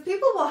 because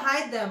people will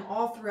hide them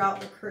all throughout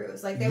the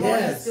cruise. Like, they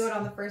won't just do it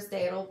on the first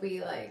day. It'll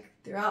be, like,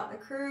 throughout the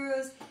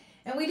cruise.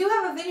 And we do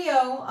have a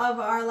video of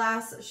our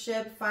last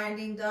ship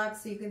finding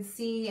ducks, so you can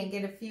see and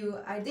get a few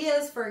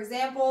ideas for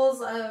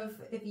examples of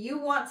if you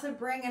want to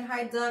bring and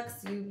hide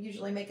ducks, you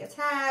usually make a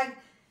tag.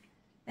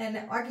 And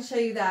I can show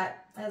you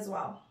that as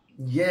well.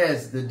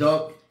 Yes, the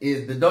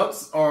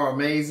ducks are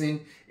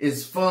amazing.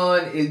 It's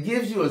fun. It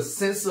gives you a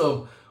sense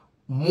of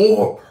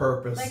more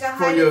purpose like a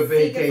for your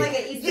vacation. It's like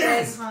an Easter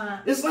egg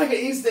hunt. It's like an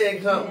Easter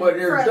egg hunt, but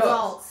they're for ducks.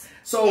 Adults.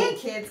 So, and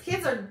kids.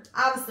 Kids are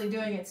obviously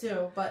doing it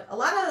too, but a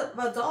lot of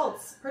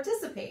adults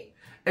participate.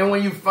 And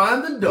when you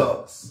find the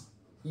ducks,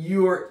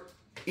 you're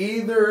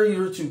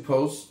to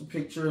post a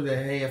picture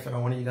that, hey, I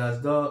found one of you guys'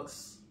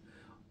 ducks,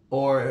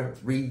 or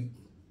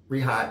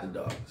re-hide the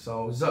duck.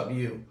 So it's up to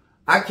you.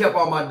 I kept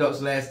all my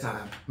ducks last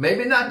time.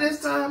 Maybe not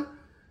this time,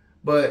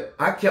 but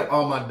I kept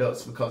all my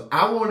ducks because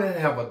I want to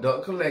have a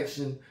duck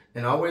collection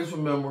and always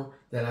remember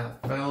that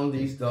I found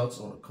these ducks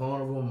on a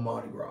Carnival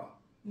Mardi Gras.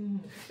 Mm-hmm.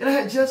 And I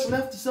had just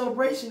left the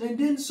celebration and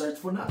didn't search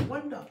for not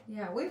one duck.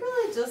 Yeah, we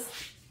really just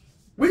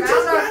found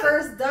our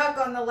first duck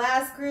on the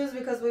last cruise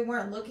because we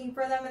weren't looking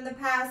for them in the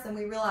past, and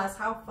we realized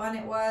how fun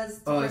it was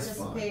to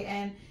participate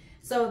in.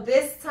 So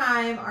this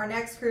time, our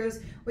next cruise,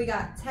 we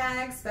got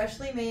tags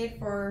specially made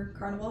for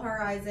Carnival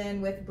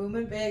Horizon with Boom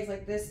and Bigs.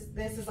 Like this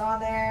is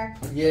on there.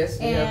 Yes,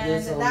 we have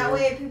this on that there.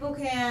 way people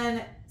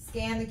can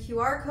scan the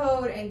QR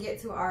code and get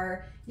to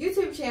our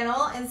YouTube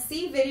channel and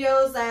see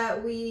videos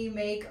that we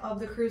make of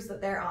the cruise that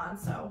they're on.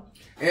 So,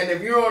 and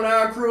if you're on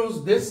our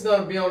cruise, this is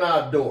going to be on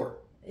our door.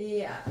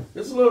 Yeah.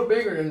 It's a little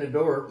bigger than the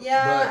door.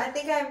 Yeah, I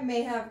think I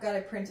may have got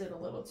it printed a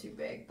little too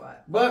big,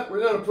 but we're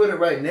going to put it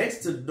right next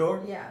to the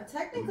door. Yeah,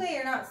 technically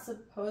you're not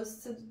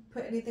supposed to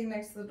put anything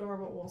next to the door,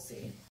 but we'll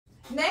see.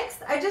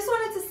 Next, I just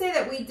wanted to say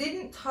that we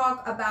didn't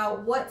talk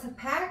about what to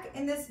pack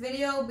in this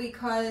video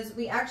because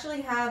we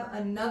actually have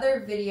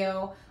another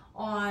video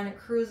on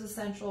cruise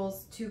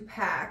essentials to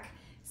pack.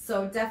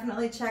 So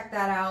definitely check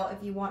that out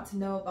if you want to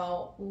know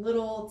about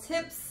little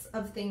tips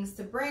of things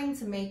to bring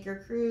to make your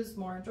cruise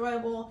more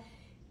enjoyable.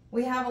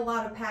 We have a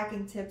lot of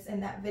packing tips in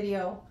that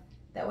video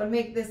that would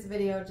make this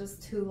video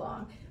just too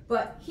long.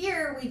 But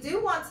here we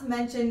do want to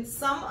mention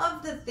some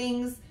of the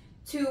things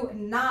to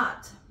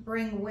not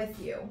bring with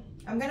you.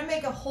 I'm gonna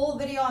make a whole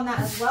video on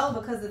that as well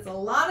because it's a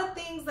lot of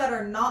things that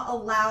are not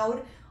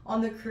allowed on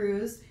the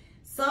cruise,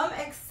 some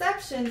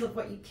exceptions of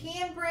what you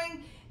can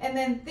bring, and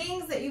then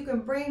things that you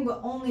can bring but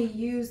only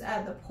use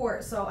at the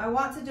port. So I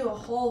want to do a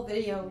whole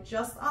video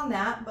just on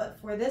that, but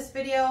for this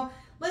video,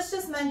 let's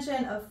just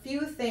mention a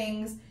few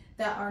things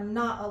that are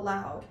not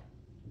allowed.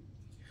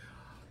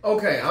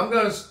 Okay, I'm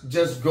going to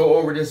just go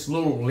over this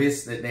little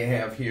list that they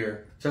have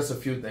here. Just a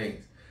few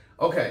things.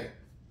 Okay,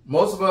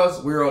 most of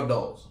us, we're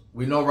adults.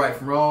 We know right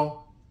from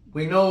wrong.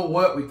 We know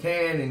what we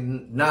can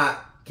and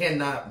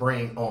cannot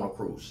bring on a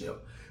cruise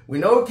ship. We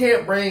know we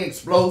can't bring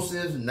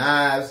explosives,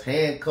 knives,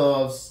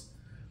 handcuffs,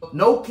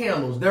 no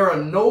candles. There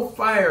are no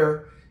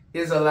fire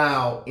is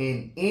allowed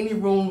in any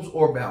rooms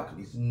or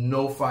balconies.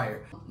 No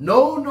fire.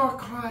 No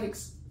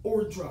narcotics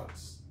or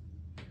drugs.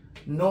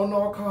 No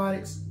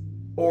narcotics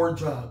or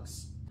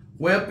drugs.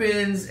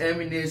 Weapons,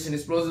 ammunition,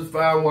 explosive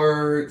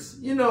fireworks,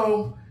 you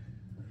know.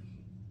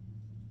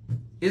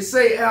 It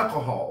say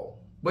alcohol,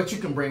 but you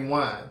can bring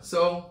wine.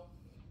 So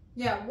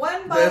yeah,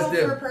 one bottle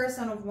per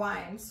person of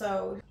wine.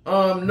 So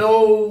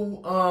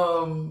no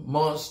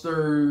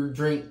monster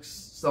drinks,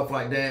 stuff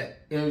like that.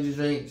 Energy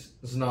drinks,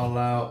 it's not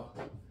allowed.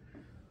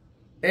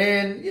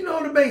 And you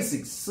know the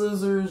basics,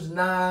 scissors,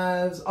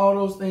 knives, all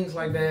those things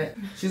like that.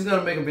 She's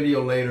gonna make a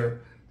video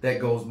later that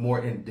goes more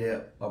in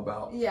depth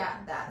about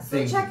that.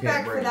 So check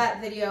back for that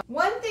video.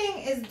 One thing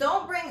is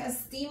don't bring a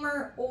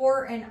steamer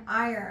or an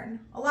iron.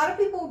 A lot of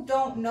people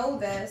don't know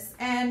this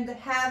and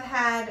have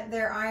had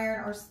their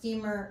iron or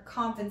steamer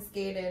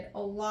confiscated. A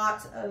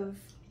lot of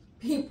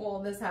people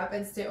this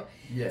happens to.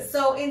 Yes.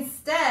 So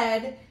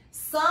instead,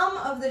 some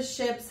of the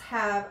ships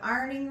have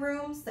ironing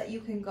rooms that you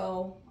can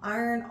go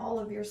iron all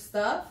of your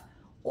stuff,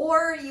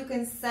 or you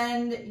can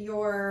send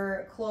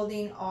your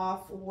clothing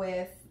off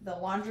with the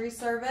laundry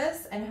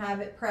service and have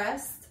it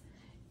pressed,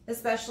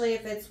 especially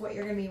if it's what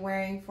you're going to be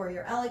wearing for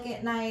your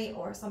elegant night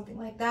or something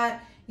like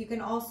that. You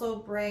can also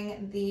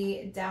bring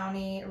the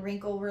Downy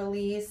wrinkle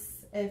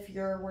release if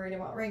you're worried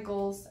about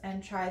wrinkles,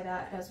 and try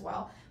that as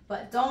well.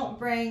 But don't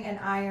bring an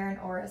iron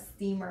or a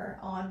steamer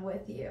on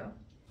with you.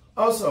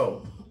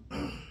 Also,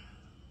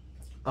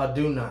 a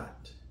do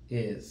not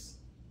is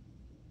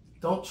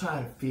don't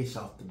try to fish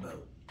off the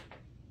boat.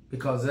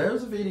 Because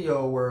there's a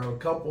video where a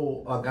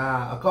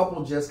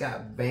couple just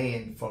got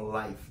banned for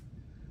life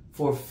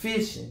for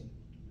fishing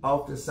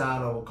off the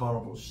side of a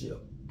Carnival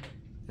ship.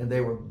 And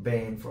they were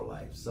banned for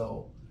life.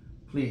 So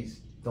please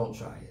don't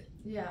try it.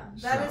 Yeah,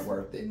 it's that not is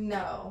worth it.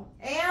 No.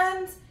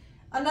 And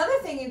another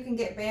thing you can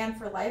get banned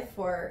for life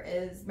for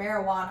is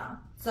marijuana.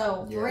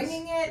 So Yes.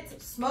 bringing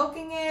it,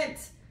 smoking it,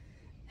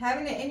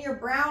 having it in your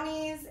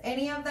brownies,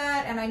 any of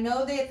that. And I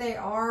know that they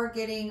are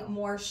getting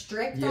more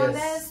strict on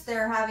this.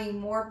 They're having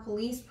more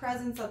police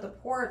presence at the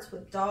ports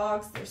with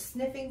dogs. They're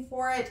sniffing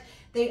for it.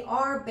 They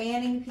are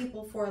banning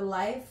people for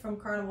life from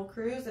Carnival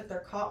Cruise if they're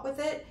caught with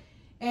it.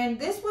 And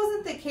this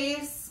wasn't the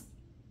case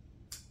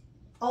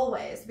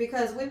always,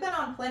 because we've been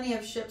on plenty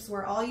of ships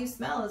where all you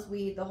smell is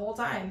weed the whole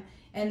time.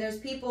 And there's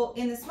people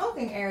in the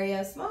smoking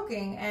area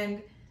smoking,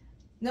 and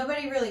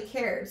nobody really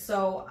cared.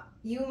 So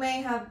you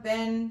may have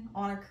been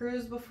on a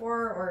cruise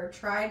before or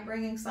tried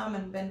bringing some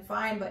and been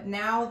fine, but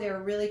now they're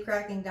really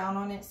cracking down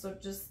on it. So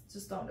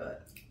just don't do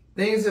it.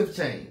 Things have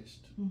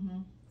changed.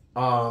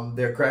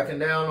 They're cracking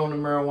down on the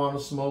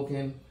marijuana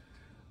smoking.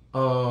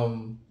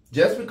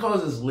 Just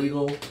because it's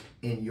legal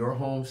in your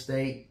home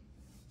state,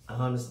 I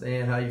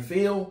understand how you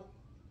feel,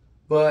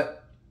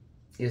 but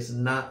it's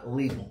not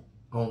legal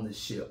on the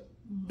ship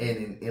and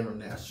in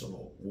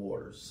international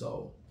waters.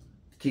 So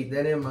keep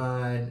that in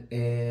mind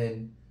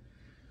and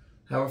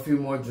have a few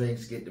more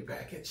drinks, get the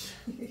package.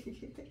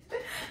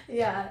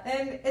 Yeah,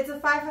 and it's a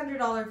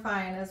 $500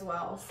 fine as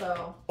well,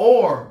 so.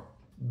 Or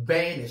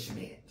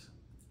banishment.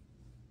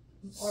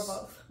 Or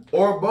both.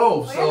 Or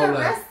both. Or so you're like,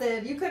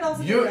 arrested. You could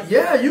also get arrested.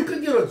 yeah, you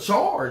could get a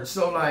charge.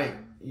 So like,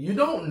 you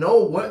don't know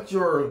what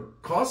your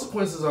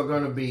consequences are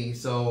going to be.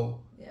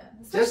 So yeah,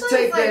 just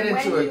take that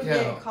into when you account.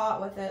 get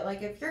caught with it,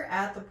 like if you're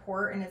at the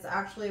port and it's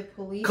actually a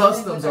police,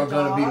 Customs are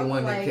going to be the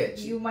one like, that catch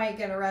you. You might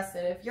get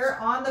arrested. If you're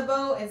on the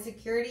boat and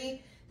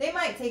security, they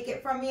might take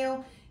it from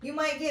you. You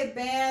might get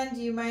banned.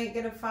 You might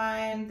get a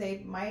fine.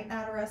 They might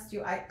not arrest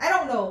you. I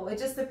don't know. It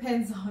just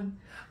depends on.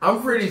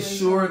 I'm pretty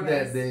sure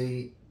that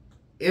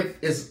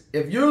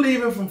if you're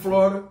leaving from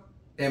Florida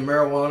and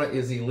marijuana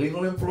is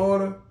illegal in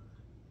Florida,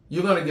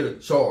 you're going to get a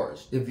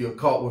charge if you're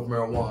caught with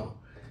marijuana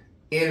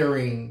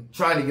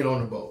trying to get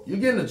on the boat. You're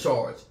getting a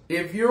charge.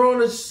 If you're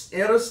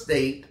at a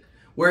state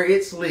where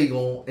it's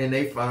legal and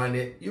they find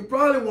it, you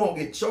probably won't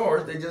get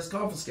charged. They just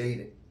confiscate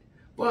it.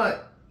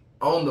 But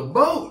on the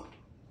boat,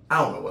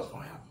 I don't know what's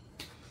going to happen.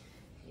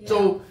 Yeah.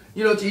 So,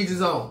 to each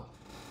his own.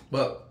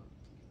 But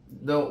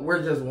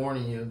we're just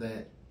warning you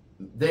that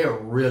they are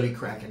really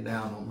cracking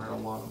down on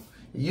marijuana.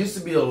 It used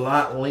to be a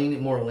lot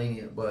more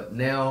lenient, but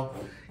now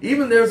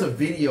even there's a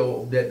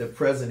video that the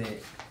president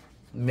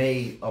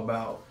made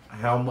about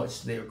how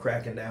much they're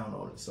cracking down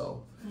on it.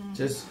 So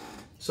just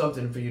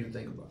something for you to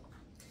think about.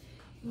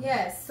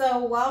 Yes. So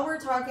while we're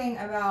talking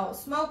about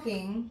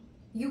smoking,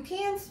 you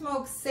can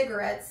smoke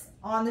cigarettes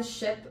on the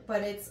ship,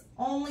 but it's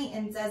only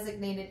in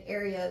designated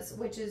areas,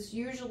 which is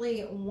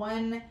usually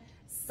one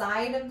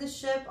side of the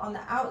ship on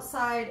the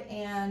outside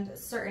and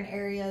certain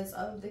areas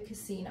of the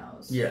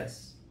casinos.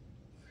 Yes.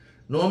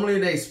 Normally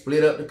they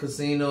split up the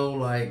casino,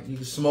 like you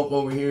can smoke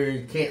over here,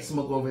 you can't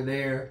smoke over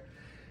there.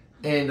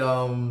 And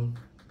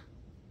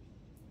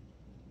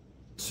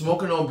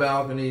smoking on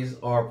balconies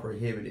are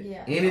prohibited.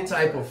 Yeah, any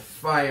type of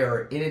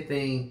fire,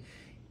 anything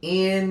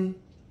in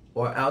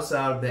or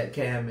outside of that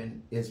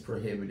cabin is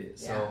prohibited.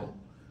 Yeah.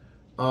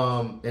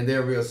 So, and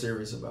they're real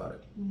serious about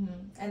it.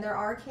 And there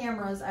are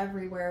cameras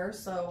everywhere,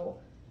 so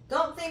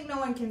don't think no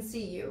one can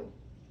see you.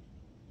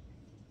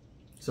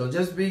 So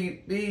just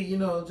be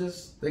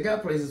they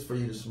got places for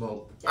you to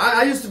smoke. Yeah.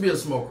 I used to be a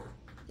smoker.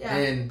 Yeah.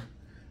 And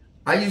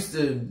I used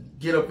to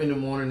get up in the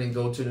morning and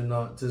go to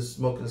the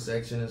smoking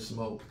section and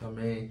smoke. I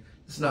mean,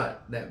 it's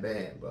not that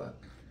bad, but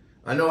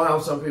I know how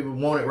some people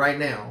want it right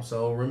now.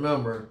 So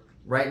remember,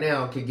 right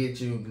now could get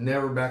you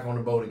never back on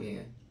the boat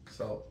again.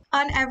 So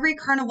on every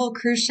Carnival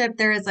cruise ship,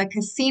 there is a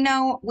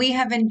casino. We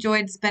have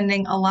enjoyed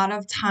spending a lot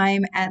of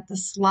time at the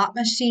slot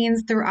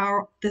machines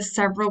throughout the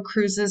several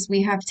cruises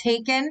we have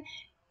taken.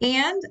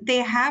 And they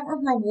have a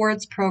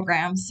rewards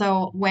program.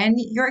 So when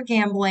you're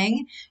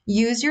gambling,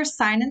 use your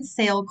sign and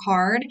sail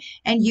card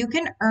and you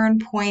can earn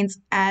points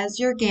as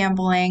you're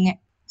gambling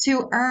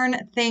to earn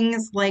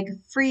things like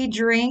free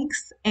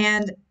drinks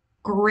and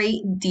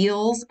great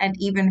deals and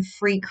even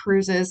free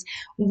cruises.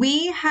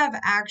 We have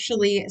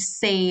actually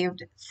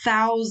saved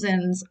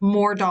thousands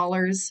more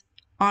dollars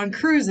on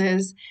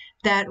cruises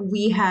that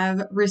we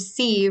have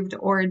received,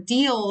 or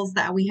deals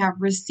that we have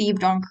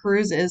received on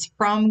cruises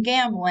from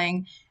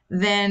gambling,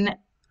 than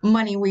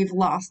money we've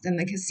lost in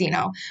the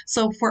casino.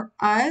 So for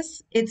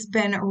us, it's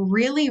been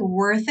really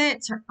worth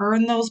it to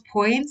earn those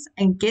points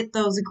and get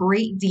those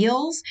great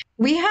deals.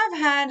 We have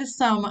had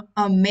some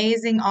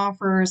amazing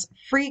offers,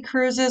 free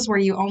cruises where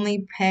you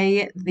only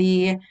pay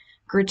the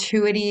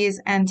gratuities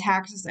and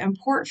taxes and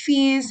port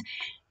fees,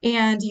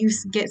 and you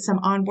get some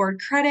onboard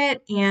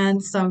credit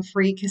and some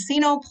free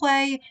casino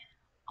play,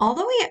 all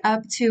the way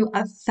up to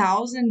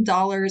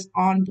 $1,000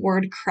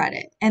 onboard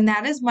credit. And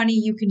that is money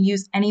you can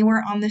use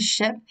anywhere on the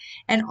ship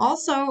and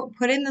also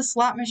put in the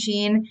slot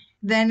machine,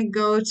 then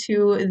go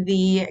to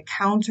the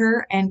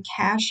counter and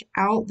cash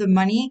out the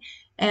money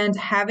and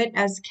have it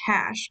as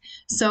cash.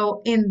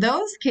 So in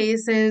those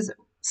cases,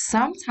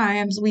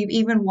 sometimes we've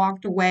even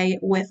walked away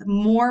with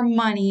more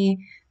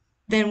money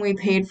than we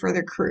paid for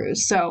the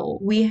cruise. So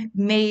we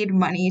made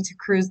money to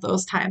cruise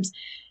those times.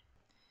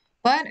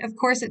 But of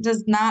course, it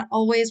does not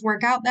always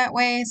work out that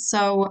way.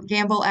 So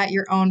gamble at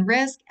your own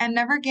risk and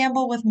never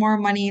gamble with more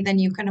money than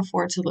you can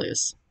afford to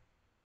lose.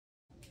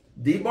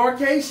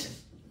 Debarkation.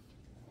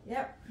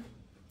 Yep.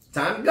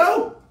 Time to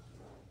go.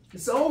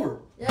 It's over.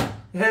 Yep.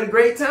 You had a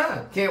great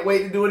time. Can't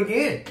wait to do it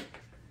again.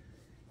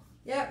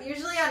 Yep.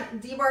 Usually on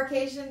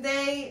debarkation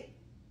day,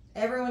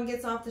 everyone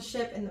gets off the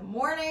ship in the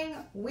morning.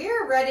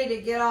 We're ready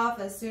to get off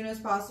as soon as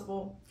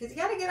possible because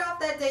you got to get off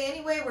that day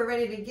anyway. We're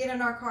ready to get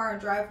in our car and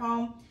drive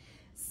home.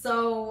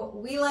 So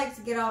we like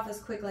to get off as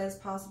quickly as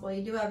possible.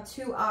 You do have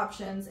two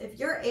options. If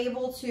you're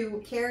able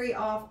to carry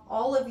off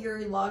all of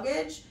your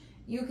luggage,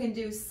 you can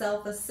do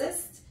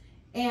self-assist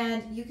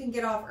and you can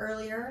get off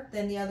earlier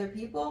than the other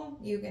people.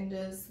 You can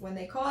just, when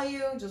they call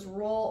you, just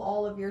roll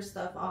all of your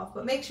stuff off.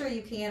 But make sure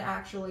you can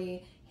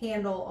actually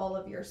handle all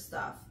of your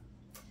stuff.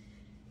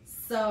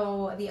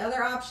 So the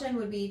other option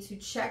would be to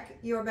check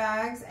your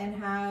bags and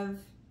have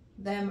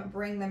them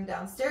bring them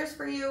downstairs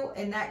for you.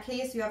 In that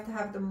case, you have to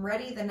have them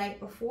ready the night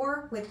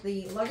before with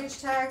the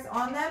luggage tags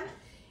on them,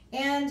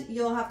 and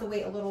you'll have to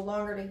wait a little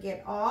longer to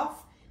get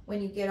off.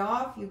 When you get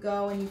off, you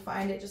go and you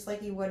find it just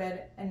like you would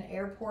at an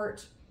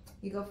airport.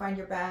 You go find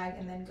your bag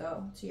and then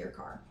go to your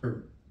car.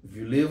 If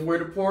you live where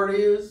the port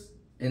is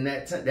in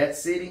that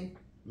city,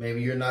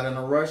 maybe you're not in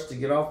a rush to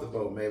get off the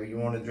boat. Maybe you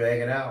want to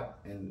drag it out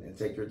and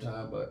take your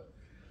time. But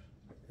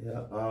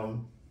yeah,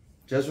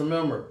 just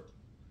remember,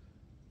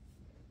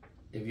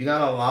 if you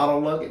got a lot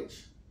of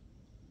luggage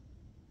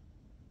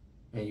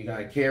and you got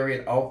to carry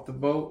it off the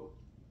boat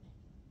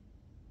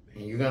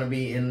and you're going to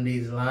be in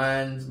these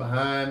lines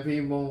behind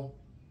people,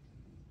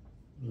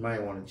 you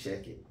might want to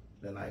check it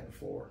the night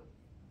before.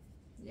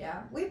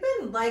 Yeah, we've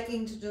been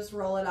liking to just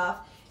roll it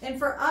off. And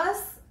for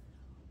us,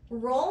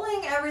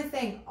 rolling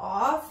everything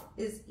off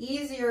is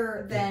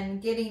easier than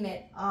getting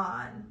it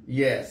on.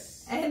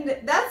 Yes. And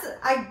that's,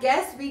 I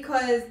guess,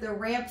 because the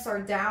ramps are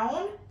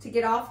down to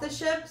get off the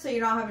ship, so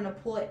you're not having to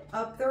pull it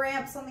up the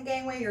ramps on the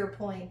gangway, you're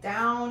pulling it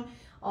down.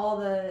 All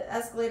the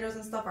escalators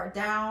and stuff are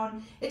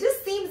down. It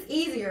just seems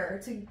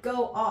easier to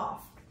go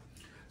off.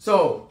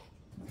 So,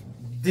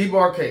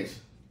 debarkation.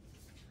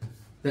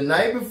 The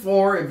night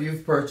before, if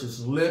you've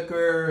purchased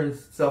liquor and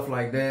stuff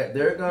like that,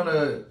 they're going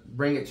to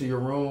bring it to your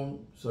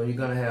room. So you're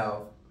going to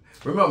have,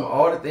 remember,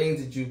 all the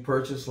things that you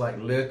purchased, like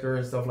liquor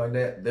and stuff like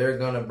that, they're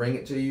going to bring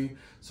it to you.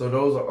 So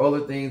those are other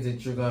things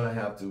that you're going to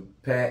have to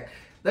pack.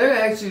 They're going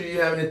to ask you, do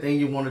you have anything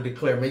you want to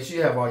declare? Make sure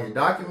you have all your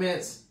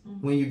documents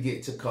when you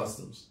get to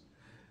customs.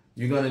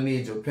 You're going to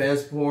need your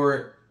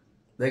passport.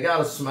 They got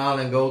a smile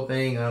and go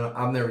thing.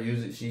 I've never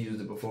used it. She used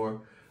it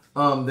before.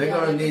 They're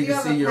going to need to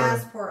see your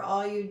passport.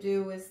 All you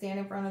do is stand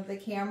in front of the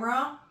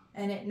camera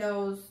and it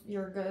knows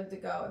you're good to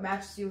go. It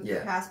matches you with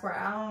your passport.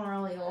 I don't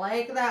really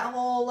like that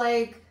whole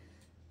like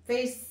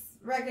face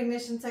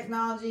recognition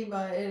technology,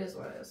 but it is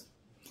what it is.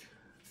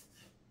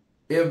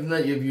 If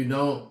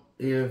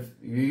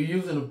you're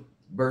using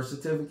a birth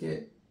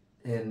certificate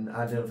and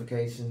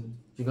identification,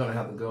 you're going to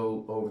have to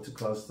go over to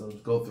customs,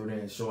 go through there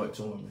and show it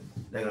to them.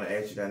 And they're going to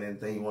ask you, got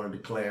anything you want to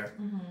declare?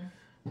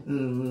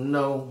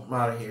 No, I'm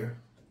out of here.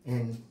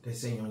 And they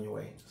send you on your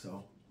way.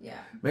 So yeah,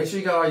 make sure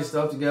you got all your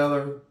stuff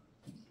together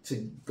to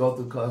go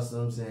through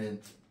customs and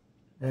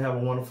have a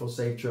wonderful,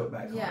 safe trip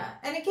back home. Yeah,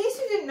 and in case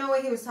you didn't know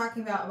what he was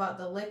talking about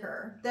the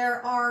liquor,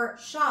 there are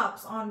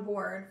shops on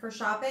board for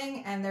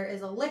shopping, and there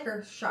is a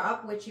liquor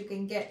shop which you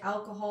can get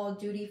alcohol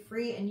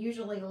duty-free and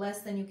usually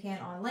less than you can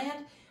on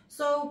land.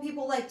 So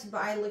people like to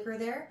buy liquor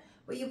there,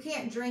 but you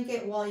can't drink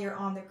it while you're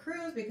on the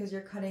cruise because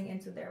you're cutting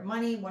into their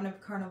money. One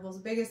of Carnival's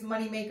biggest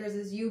money makers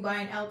is you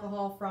buying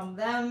alcohol from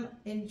them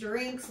in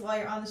drinks while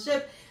you're on the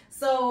ship.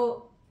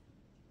 So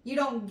you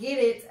don't get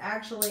it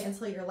actually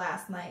until your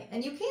last night.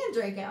 And you can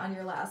drink it on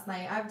your last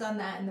night. I've done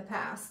that in the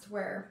past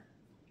where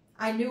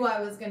I knew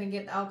I was going to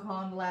get the alcohol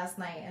on the last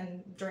night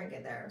and drink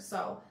it there.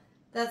 So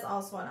that's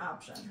also an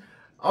option.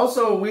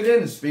 Also, we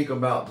didn't speak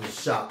about the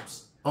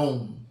shops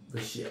on the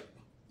ship.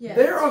 Yeah,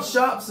 there are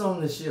shops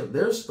on the ship.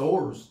 There's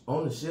stores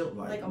on the ship.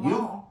 Like a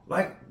mall.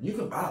 Like you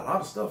can buy a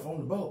lot of stuff on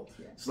the boat.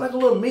 Yeah. It's like a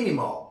little mini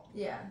mall.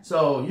 Yeah.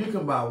 So you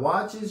can buy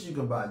watches, you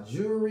can buy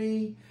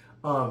jewelry,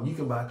 you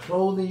can buy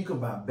clothing, you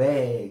can buy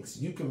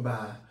bags, you can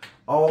buy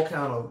all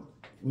kind of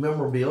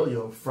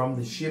memorabilia from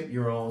the ship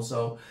you're on.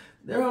 So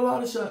there are a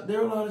lot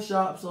of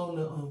shops on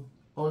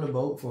the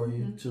boat for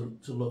you to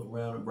look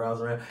around and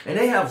browse around. And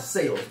they have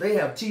sales. They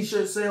have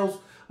t-shirt sales.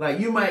 Like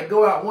you might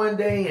go out one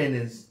day and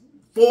it's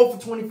 4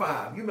 for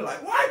 $25. You be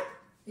like, what?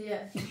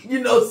 Yeah. You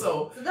know,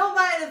 so don't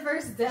buy it the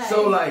first day.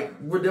 So like,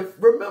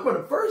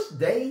 remember the first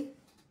day,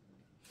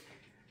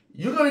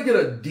 you're gonna get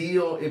a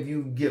deal if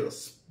you get a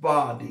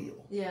spa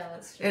deal. Yeah,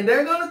 that's true. And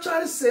they're gonna try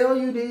to sell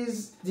you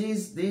these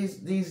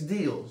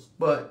deals,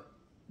 but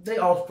they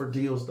offer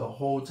deals the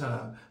whole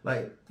time.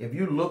 Like if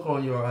you look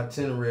on your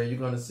itinerary, you're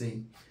gonna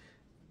see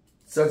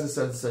such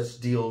and such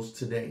deals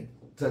today,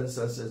 such and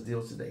such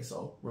deals today.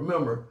 So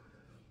remember,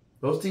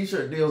 those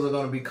t-shirt deals are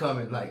gonna be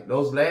coming. Like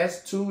those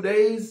last 2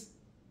 days.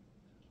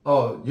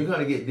 Oh, you're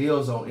gonna get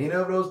deals on any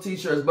of those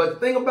t-shirts. But the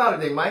thing about it,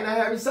 they might not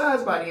have your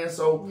size by then.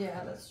 So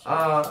yeah, that's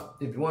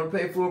true. If you want to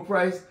pay full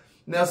price,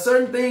 now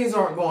certain things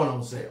aren't going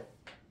on sale.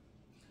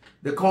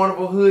 The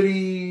Carnival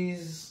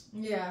hoodies,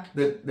 yeah,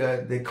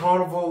 the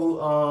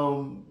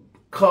Carnival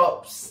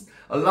cups,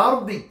 a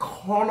lot of the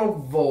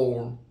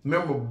Carnival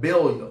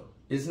memorabilia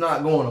is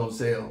not going on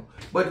sale,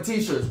 but the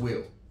t-shirts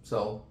will.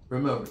 So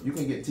remember, you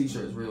can get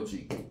t-shirts real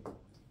cheap.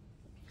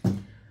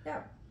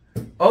 Yeah.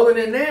 Other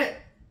than that,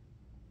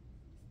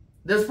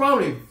 there's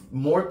probably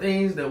more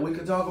things that we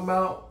could talk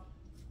about,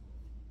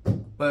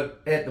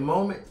 but at the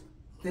moment,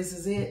 this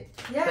is it.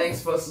 Yes.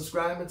 Thanks for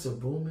subscribing to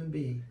Booming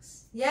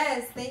Bigs.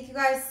 Yes, thank you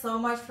guys so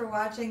much for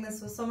watching.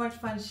 This was so much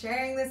fun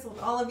sharing this with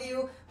all of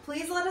you.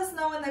 Please let us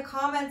know in the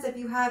comments if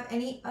you have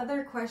any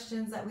other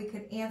questions that we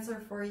could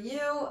answer for you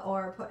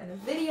or put in a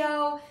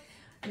video,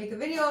 make a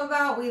video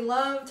about. We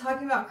love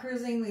talking about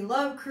cruising. We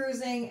love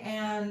cruising,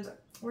 and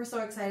we're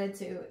so excited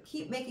to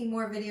keep making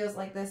more videos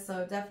like this,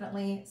 so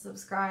definitely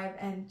subscribe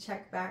and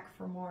check back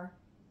for more.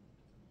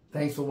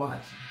 Thanks for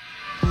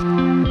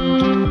watching.